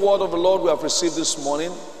beautiful word of the Lord we have received this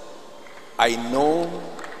morning, I know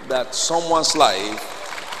that someone's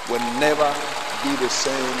life will never be the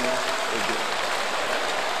same again.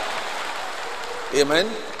 Amen.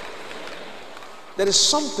 There is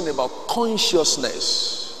something about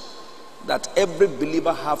consciousness that every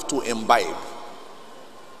believer have to imbibe.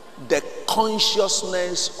 The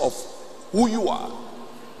consciousness of who you are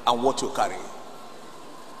and what you carry.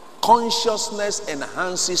 Consciousness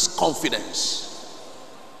enhances confidence.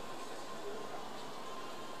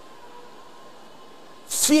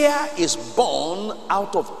 Fear is born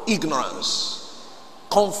out of ignorance.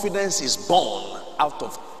 Confidence is born out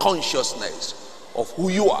of consciousness of who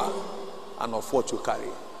you are and of what you carry.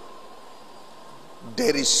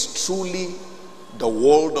 There is truly the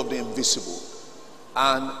world of the invisible,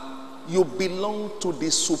 and you belong to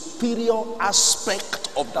the superior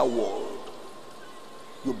aspect of that world.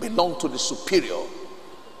 You belong to the superior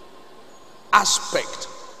aspect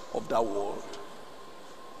of that world.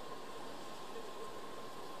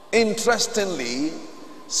 Interestingly,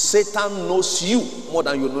 Satan knows you more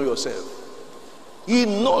than you know yourself. He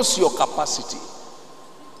knows your capacity.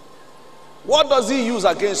 What does he use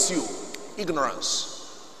against you?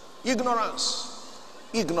 Ignorance. Ignorance.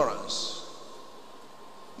 Ignorance.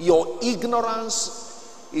 Your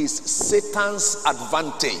ignorance is Satan's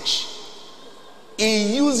advantage.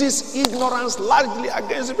 He uses ignorance largely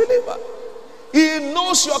against the believer. He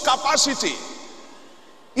knows your capacity.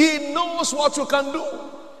 He knows what you can do.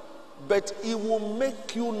 But he will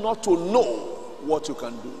make you not to know what you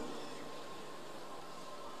can do.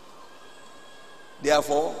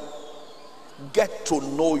 Therefore, get to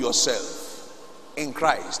know yourself in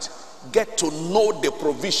Christ. Get to know the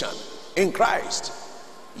provision in Christ.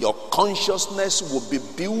 Your consciousness will be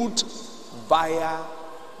built via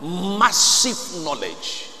massive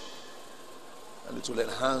knowledge, and it will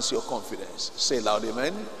enhance your confidence. Say loud,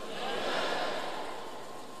 amen.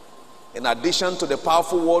 In addition to the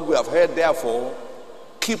powerful word we have heard, therefore,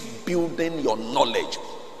 keep building your knowledge.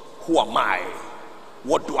 Who am I?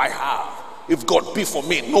 What do I have? If God be for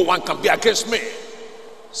me, no one can be against me.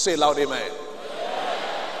 Say loud, amen.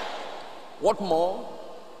 What more?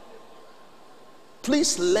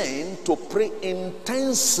 Please learn to pray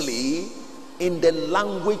intensely in the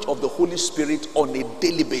language of the Holy Spirit on a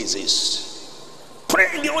daily basis. Pray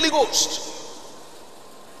in the Holy Ghost.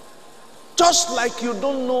 Just like you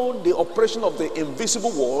don't know the operation of the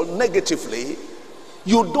invisible world negatively,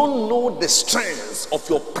 you don't know the strength of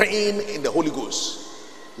your praying in the Holy Ghost.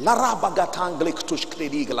 Lara bagatanglik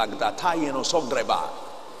tushkredi glagda tayeno sogdreba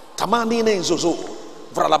tamani ne zozo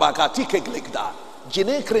vralabakati keglegda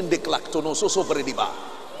jinekrin de klaktono so vrediba.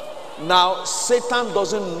 Now Satan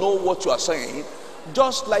doesn't know what you are saying,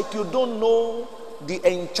 just like you don't know the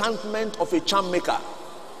enchantment of a charm maker.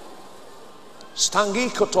 Stangi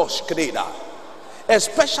kotosh kreda.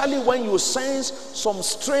 Especially when you sense some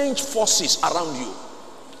strange forces around you.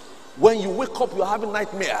 When you wake up, you're having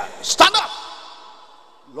nightmare. Stand up.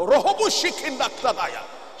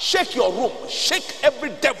 Shake your room. Shake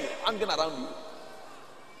every devil hanging around you.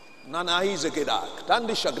 Nana is a gedak.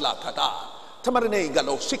 Tandi shagla kata. Tamarine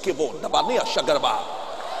galo sikivo. Dabania shagarba.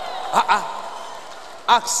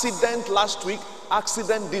 Accident last week.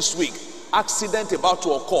 Accident this week. Accident about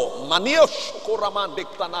to occur. Manio shukuraman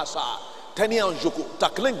dektanasa. Tenian juku.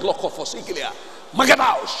 Taklen gloko fosikilia.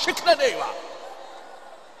 Magadao. Shiknadeva.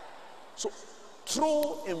 So,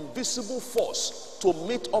 through invisible force to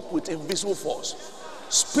meet up with invisible force,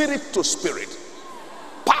 spirit to spirit,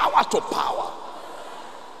 power to power.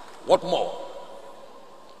 What more?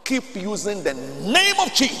 Keep using the name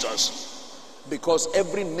of Jesus, because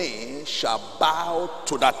every knee shall bow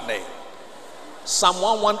to that name. Psalm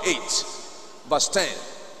 118 verse 10,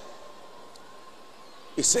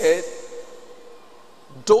 he said,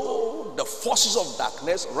 though the forces of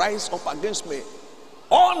darkness rise up against me,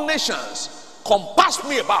 all nations compass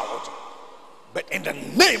me about, but in the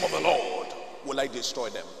name of the Lord will I destroy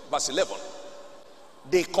them. Verse 11,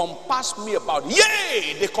 they compass me about,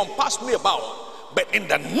 yea, they compass me about, but in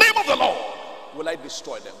the name of the Lord will I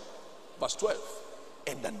destroy them. Verse 12,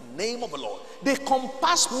 in the name of the Lord, they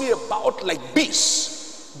compass me about like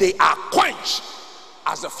beasts, they are quenched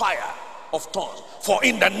as the fire of thorns, for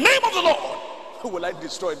in the name of the Lord will I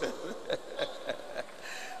destroy them.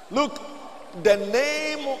 Look, the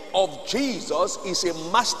name of Jesus is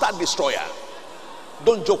a master destroyer.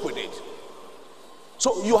 Don't joke with it.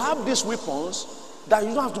 So you have these weapons that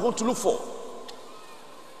you don't have to go to look for.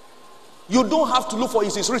 You don't have to look for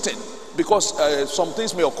it is written, because some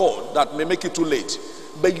things may occur that may make it too late.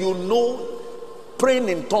 But you know, praying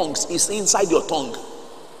in tongues is inside your tongue.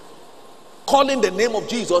 Calling the name of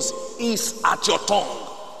Jesus is at your tongue.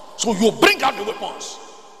 So you bring out the weapons.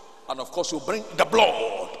 And of course, you bring the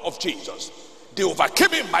blood of Jesus. They overcame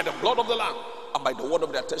him by the blood of the Lamb and by the word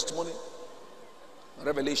of their testimony.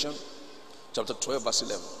 Revelation chapter 12 verse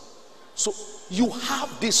 11. So you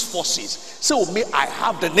have these forces. Say with me, I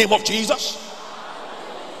have the name of Jesus.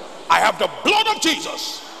 I have the blood of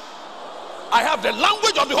Jesus. I have the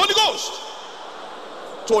language of the Holy Ghost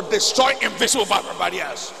to destroy invisible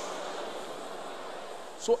barriers.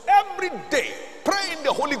 So every day, pray in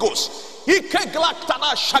the Holy Ghost.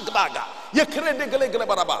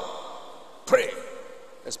 Pray.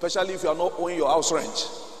 Especially if you are not owing your house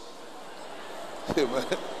rent. Amen.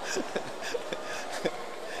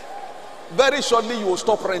 Very shortly you will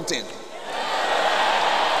stop renting.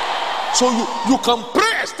 So you can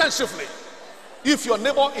pray extensively. If your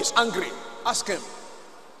neighbor is angry, ask him,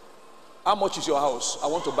 how much is your house? I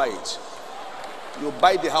want to buy it. You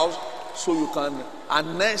buy the house so you can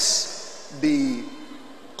harness the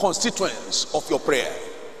constituents of your prayer.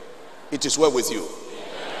 It is well with you.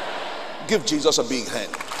 Give Jesus a big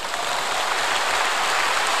hand.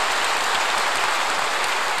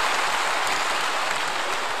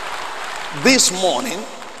 This morning,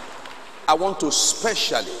 I want to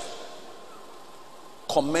specially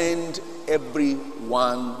commend every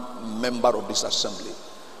one member of this assembly.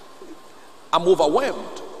 I'm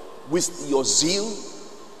overwhelmed with your zeal,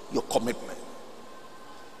 your commitment.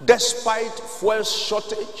 Despite fuel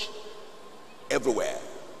shortage everywhere,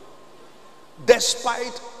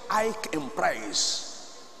 despite hike in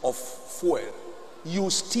price of fuel, you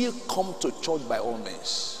still come to church by all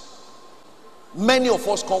means. Many of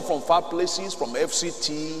us come from far places, from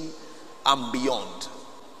FCT and beyond.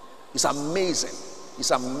 It's amazing.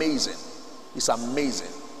 It's amazing. It's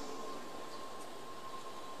amazing.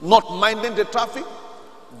 Not minding the traffic,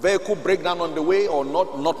 vehicle breakdown on the way or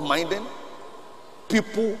not minding.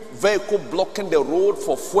 People, vehicle blocking the road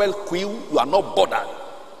for fuel queue. You are not bothered.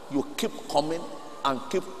 You keep coming and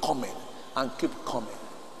keep coming and keep coming.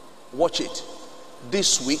 Watch it.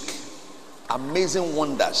 This week, amazing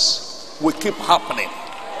wonders will keep happening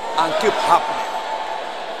and keep happening.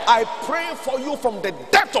 I pray for you from the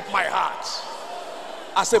depth of my heart.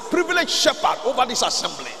 As a privileged shepherd over this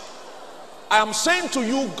assembly, I am saying to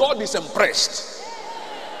you, God is impressed.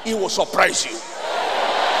 He will surprise you.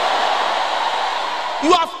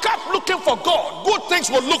 You have kept looking for God. Good things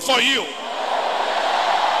will look for you.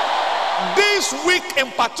 This week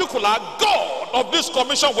in particular, God of this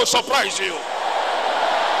commission will surprise you.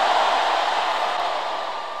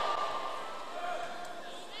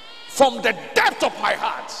 From the depth of my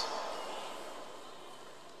heart,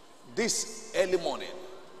 this early morning,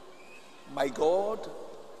 my God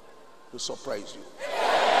will surprise you.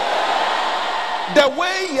 The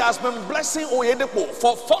way he has been blessing Oyedepo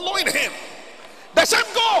for following him, the same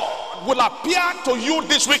God will appear to you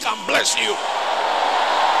this week and bless you.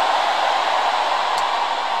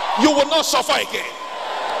 You will not suffer again.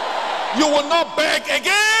 You will not beg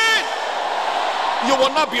again. You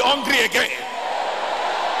will not be hungry again.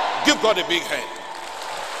 Give God a big hand.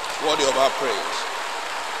 Worthy of our praise.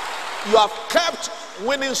 You have kept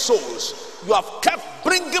winning souls. You have kept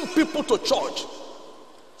bringing people to church.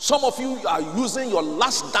 Some of you are using your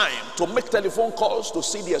last dime to make telephone calls to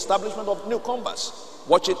see the establishment of newcomers.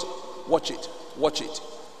 Watch it, watch it, watch it.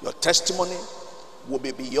 Your testimony will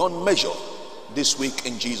be beyond measure this week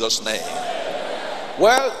in Jesus' name.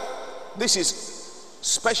 Well, this is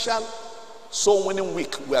special soul winning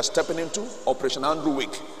week we are stepping into, Operation Andrew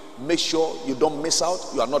week. Make sure you don't miss out.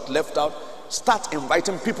 You are not left out. Start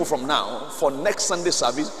inviting people from now. For next Sunday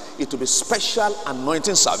service, it will be special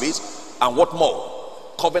anointing service. And what more?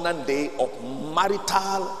 Covenant day of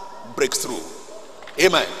marital breakthrough.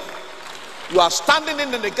 Amen. You are standing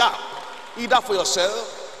in the gap, either for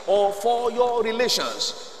yourself or for your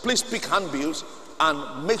relations. Please pick handbills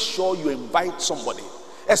and make sure you invite somebody,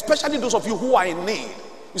 especially those of you who are in need.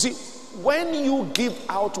 You see, when you give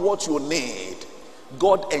out what you need,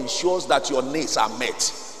 God ensures that your needs are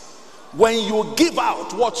met. When you give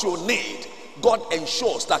out what you need, God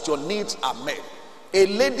ensures that your needs are met. A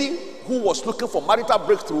lady who was looking for marital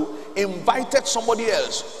breakthrough invited somebody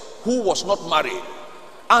else who was not married.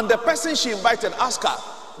 And the person she invited asked her,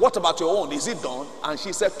 what about your own? Is it done? And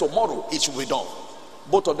she said, tomorrow it will be done.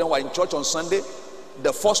 Both of them were in church on Sunday.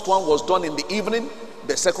 The first one was done in the evening.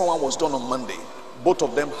 The second one was done on Monday. Both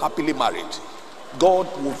of them happily married. God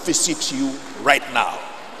will visit you right now.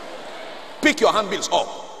 Pick your handbills up.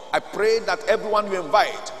 I pray that everyone you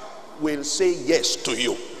invite will say yes to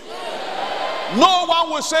you. No one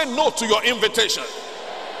will say no to your invitation.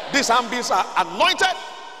 These handbills are anointed.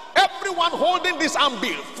 Everyone holding this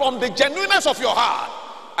handbill, from the genuineness of your heart,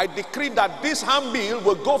 I decree that this handbill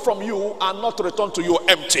will go from you and not return to you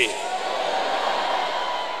empty.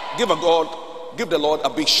 Give the Lord a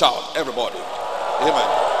big shout, everybody. Amen.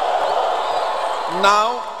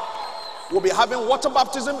 Now, we'll be having water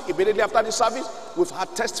baptism immediately after the service. We've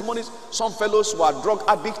had testimonies. Some fellows who are drug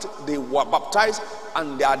addicts, they were baptized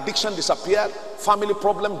and their addiction disappeared. Family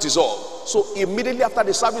problem dissolved. So immediately after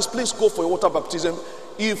the service, please go for a water baptism.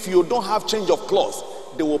 If you don't have change of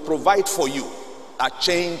cloth, they will provide for you. a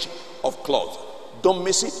change of clothes. Don't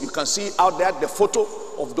miss it. You can see out there the photo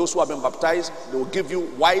of those who have been baptized. They will give you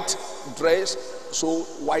white dress, so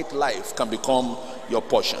white life can become your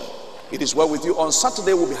portion. It is well with you. On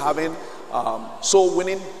Saturday, we'll be having soul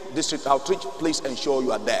winning district outreach. Please ensure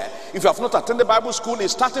you are there. If you have not attended Bible school,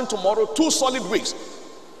 it's starting tomorrow. 2 solid weeks,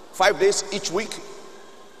 5 days each week.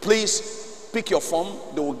 Please pick your form.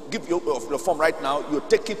 They will give you the form right now. You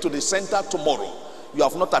take it to the center tomorrow. You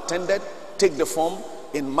have not attended, take the form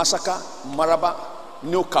in Masaka, Maraba,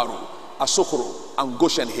 New Karu, Asokoro, and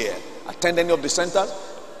Goshen here. Attend any of the centers.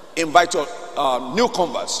 Invite your new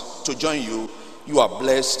converts to join you. You are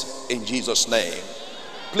blessed in Jesus' name.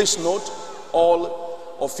 Please note, all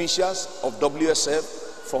officials of WSF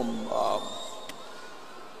from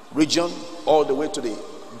region all the way to the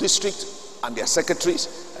district and their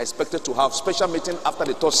secretaries are expected to have special meeting after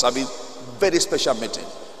the third service. Very special meeting.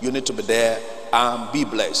 You need to be there and be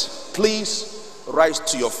blessed. Please rise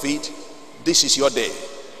to your feet. This is your day.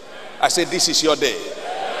 I say this is your day.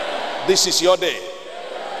 This is your day.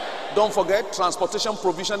 Don't forget, transportation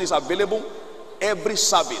provision is available every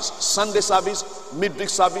service. Sunday service, midweek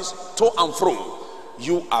service, to and fro.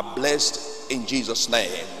 You are blessed in Jesus'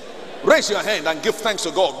 name. Raise your hand and give thanks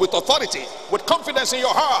to God with authority, with confidence in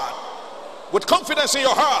your heart. With confidence in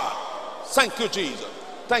your heart. Thank you, Jesus.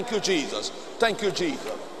 Thank you, Jesus. Thank you,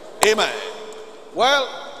 Jesus. Amen. Well,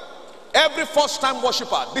 every first-time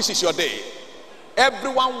worshiper, this is your day.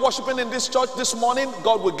 Everyone worshiping in this church this morning,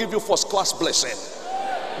 God will give you first-class blessing.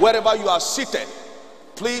 Wherever you are seated,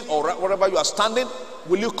 please, or wherever you are standing,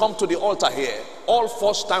 will you come to the altar here? All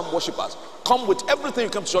first-time worshipers, come with everything you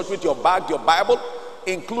come to church with, your bag, your Bible,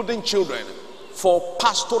 including children, for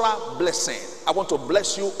pastoral blessing. I want to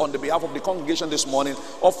bless you on the behalf of the congregation this morning.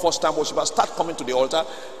 All first-time worshipers, start coming to the altar.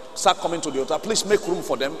 Start coming to the altar. Please make room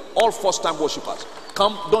for them. All first-time worshipers,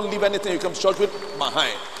 come. Don't leave anything you come to church with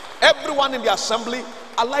behind. Everyone in the assembly,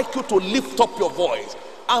 I'd like you to lift up your voice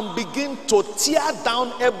and begin to tear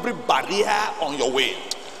down every barrier on your way.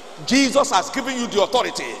 Jesus has given you the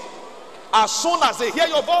authority. As soon as they hear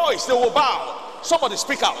your voice, they will bow. Somebody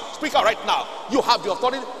speak out. Speak out right now. You have the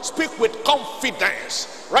authority. Speak with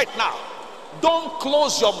confidence right now. Don't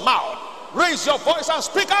close your mouth. Raise your voice and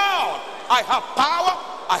speak out. I have power.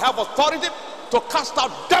 I have authority to cast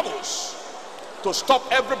out devils, to stop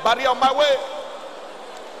everybody on my way.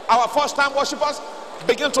 Our first time worshipers,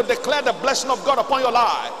 begin to declare the blessing of God upon your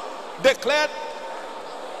life. Declare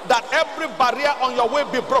that every barrier on your way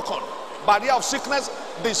be broken. Barrier of sickness,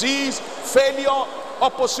 disease, failure,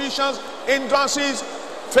 oppositions, hindrances,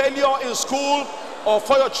 failure in school or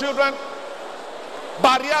for your children,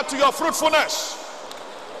 barrier to your fruitfulness.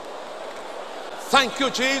 Thank you,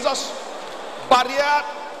 Jesus. Barrier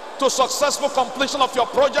to successful completion of your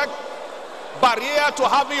project, barrier to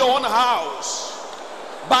having your own house,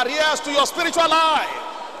 barriers to your spiritual life.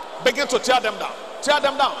 Begin to tear them down. Tear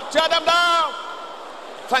them down. Tear them down.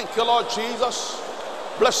 Thank you, Lord Jesus.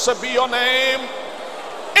 Blessed be your name.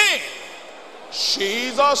 In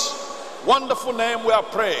Jesus' wonderful name we are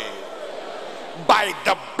praying. By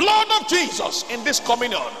the blood of Jesus in this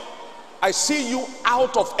communion, I see you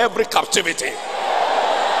out of every captivity.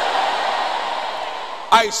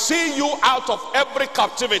 I see you out of every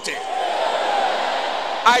captivity.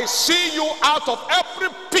 I see you out of every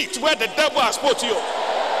pit where the devil has put you.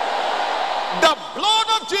 The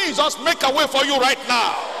blood of Jesus make a way for you right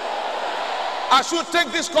now. As you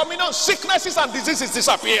take this communion, sicknesses and diseases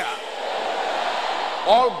disappear.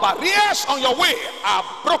 All barriers on your way are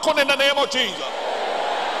broken in the name of Jesus.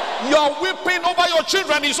 Your weeping over your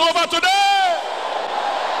children is over today.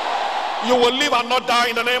 You will live and not die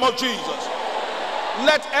in the name of Jesus.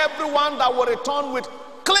 Let everyone that will return with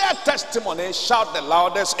clear testimony shout the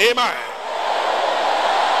loudest amen.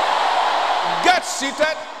 Get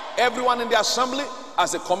seated, everyone in the assembly,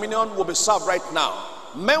 as the communion will be served right now.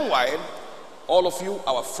 Meanwhile, all of you,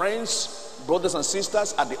 our friends, brothers and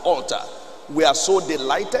sisters at the altar, we are so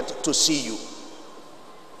delighted to see you.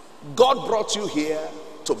 God brought you here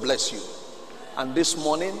to bless you, and this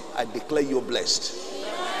morning I declare you blessed.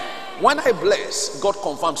 When I bless, God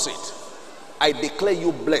confirms it. I declare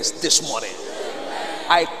you blessed this morning.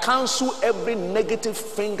 I cancel every negative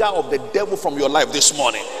finger of the devil from your life this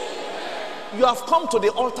morning. You have come to the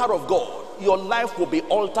altar of God. Your life will be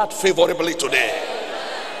altered favorably today.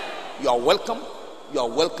 You are welcome. You are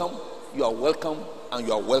welcome. You are welcome. And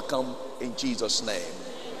you are welcome in Jesus' name.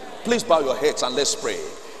 Please bow your heads and let's pray.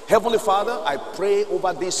 Heavenly Father, I pray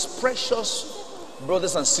over these precious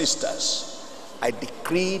brothers and sisters. I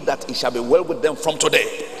decree that it shall be well with them from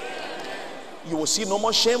today. You will see no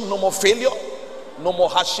more shame, no more failure, no more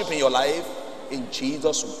hardship in your life. In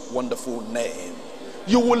Jesus' wonderful name.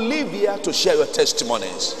 You will leave here to share your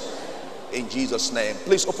testimonies. In Jesus' name.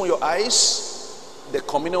 Please open your eyes. The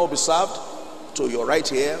communion will be served to your right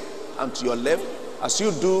here and to your left. As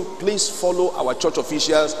you do, please follow our church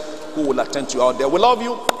officials who will attend to you out there. We love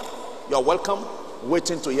you. You're welcome.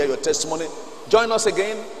 Waiting to hear your testimony. Join us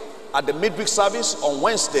again at the midweek service on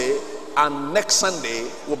Wednesday, and next Sunday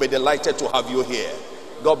we'll be delighted to have you here.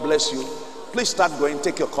 God bless you. Please start going.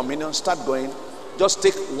 Take your communion. Start going. Just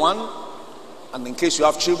take one, and in case you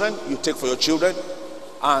have children, you take for your children,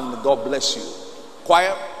 and God bless you.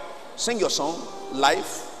 Choir, sing your song live,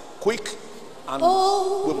 quick, and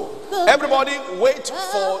everybody wait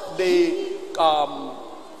for the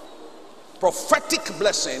prophetic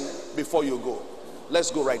blessing before you go.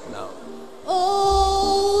 Let's go right now.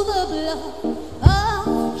 Oh, the blood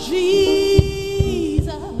of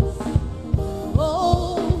Jesus.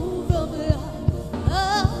 Oh, the blood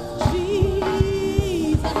of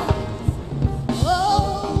Jesus.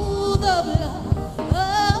 Oh, the blood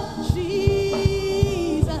of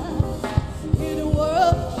Jesus. In a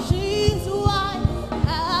world she's white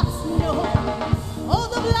as snow. Oh,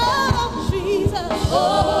 the blood of Jesus.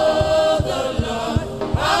 Oh, the blood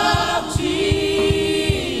of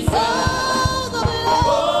Jesus. Oh, the blood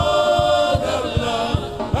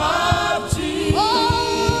of Jesus. Oh,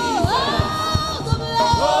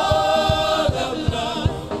 the blood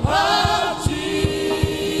of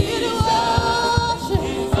Jesus. In a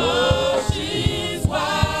world she's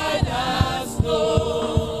white as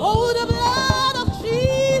snow. Oh, the blood of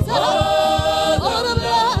Jesus. Oh, the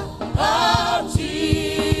blood of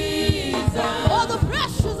Jesus. Oh, the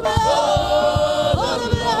precious blood. Oh, the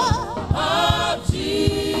blood of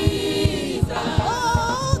Jesus.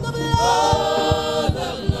 Oh, the blood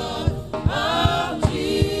of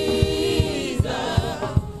Jesus.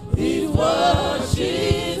 It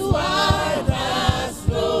washes white as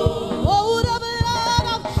snow. Oh, the blood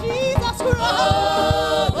of Jesus Christ.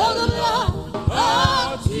 Oh, the blood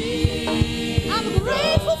of Jesus. I'm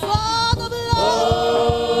grateful for the blood.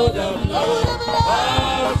 Oh, the blood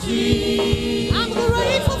of Jesus. I'm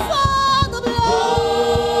grateful for the blood.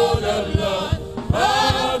 Oh, the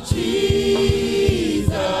blood of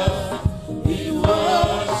Jesus. It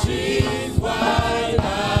washes white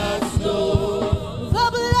as snow. The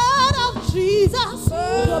blood of Jesus.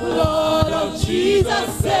 The blood of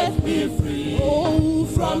Jesus set me free. Oh,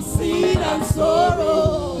 from sin and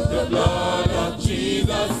sorrow. The blood of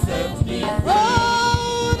Jesus set me free.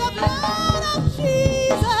 Oh, the blood of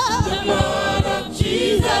Jesus. The blood of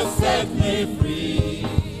Jesus set me free.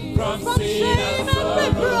 From sin and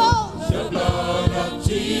sorrow. The blood of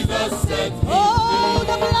Jesus set me free. Oh,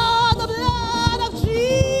 the blood of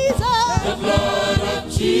Jesus. The blood of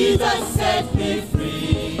Jesus set me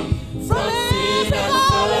free. From sin and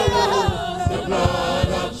sorrow. The blood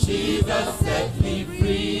of Jesus set me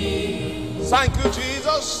free. Thank you,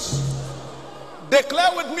 Jesus.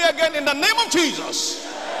 Declare with me again in the name of Jesus.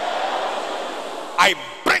 I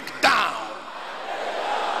break down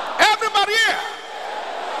every barrier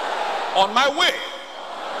on my way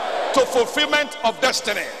to fulfillment of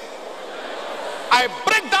destiny. I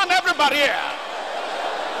break down every barrier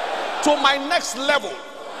to my next level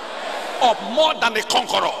of more than a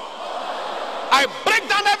conqueror. I break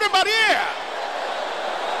down every barrier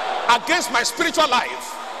against my spiritual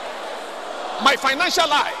life, my financial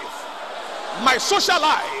life, my social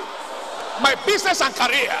life, my business and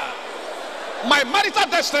career, my marital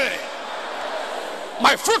destiny,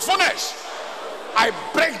 my fruitfulness. I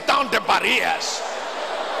break down the barriers.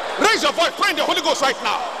 Raise your voice, pray in the Holy Ghost right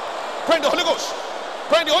now. Pray in the Holy Ghost.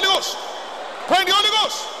 Pray in the Holy Ghost. Pray in the Holy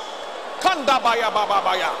Ghost. Kanda baya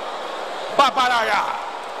babaya. Babaraya.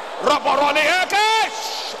 Raboroni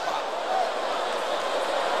ekesh.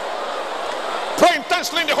 Pray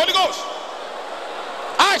intensely in the Holy Ghost.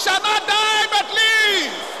 I shall not die but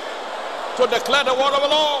live to declare the word of the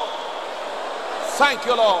Lord. Thank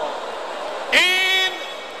you, Lord. In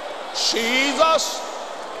Jesus'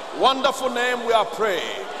 wonderful name we are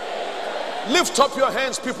praying. Lift up your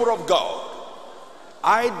hands, people of God.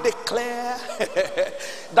 I declare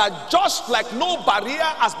that just like no barrier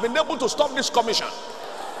has been able to stop this commission,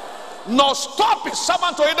 nor stop his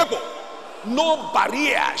servant to Edego, no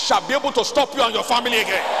barrier shall be able to stop you and your family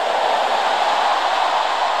again.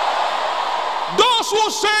 Those who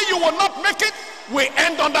say you will not make it will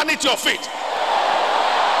end underneath your feet.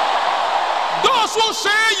 Those who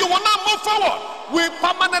say you will not move forward will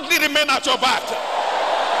permanently remain at your back.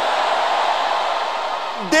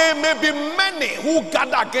 There may be many who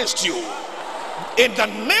gather against you. In the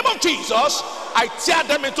name of Jesus, I tear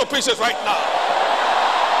them into pieces right now.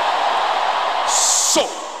 So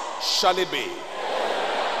shall it be.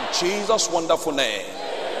 In Jesus' wonderful name.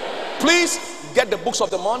 Please get the books of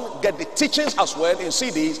the month, get the teachings as well in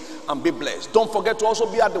CDs, and be blessed. Don't forget to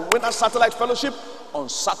also be at the Winter Satellite Fellowship on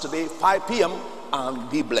Saturday, 5 p.m. and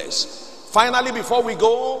be blessed. Finally, before we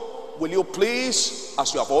go, will you please,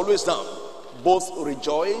 as you have always done, both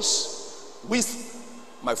rejoice with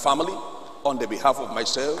my family on the behalf of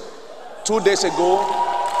myself. 2 days ago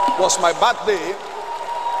was my birthday.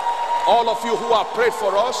 All of you who have prayed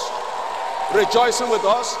for us, rejoicing with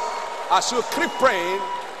us, as you keep praying,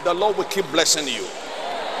 the Lord will keep blessing you.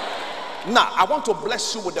 Now, I want to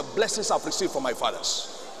bless you with the blessings I've received from my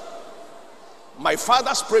fathers. My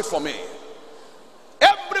fathers prayed for me.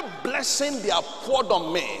 Every blessing they have poured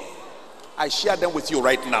on me, I share them with you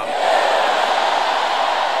right now.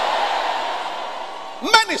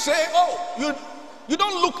 Many say, oh, you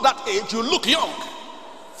don't look that age, you look young.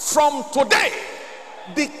 From today,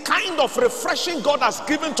 the kind of refreshing God has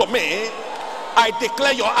given to me, I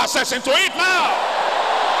declare your access into it now.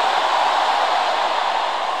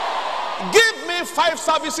 Give me 5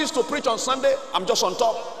 services to preach on Sunday. I'm just on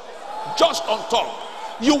top. Just on top.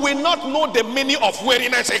 You will not know the meaning of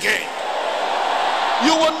weariness again.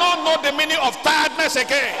 You will not know the meaning of tiredness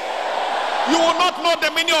again. You will not know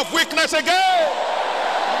the meaning of weakness again.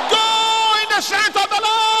 Go in the strength of the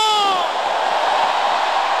Lord.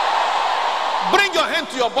 Bring your hand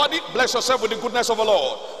to your body. Bless yourself with the goodness of the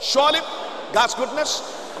Lord. Surely God's goodness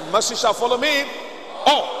and mercy shall follow me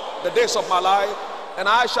all the days of my life, and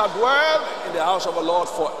I shall dwell in the house of the Lord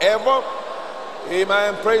forever.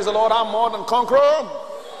 Amen. Praise the Lord. I'm more than conqueror.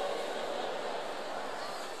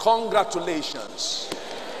 Congratulations.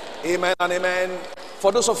 Amen and amen.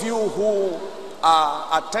 For those of you who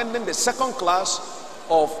are attending the second class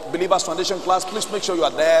of Believers Foundation class, please make sure you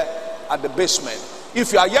are there at the basement.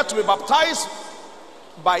 If you are yet to be baptized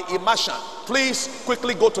by immersion, please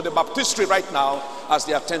quickly go to the baptistry right now as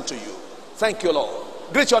they attend to you. Thank you, Lord.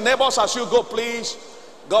 Greet your neighbors as you go, please.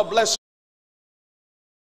 God bless you.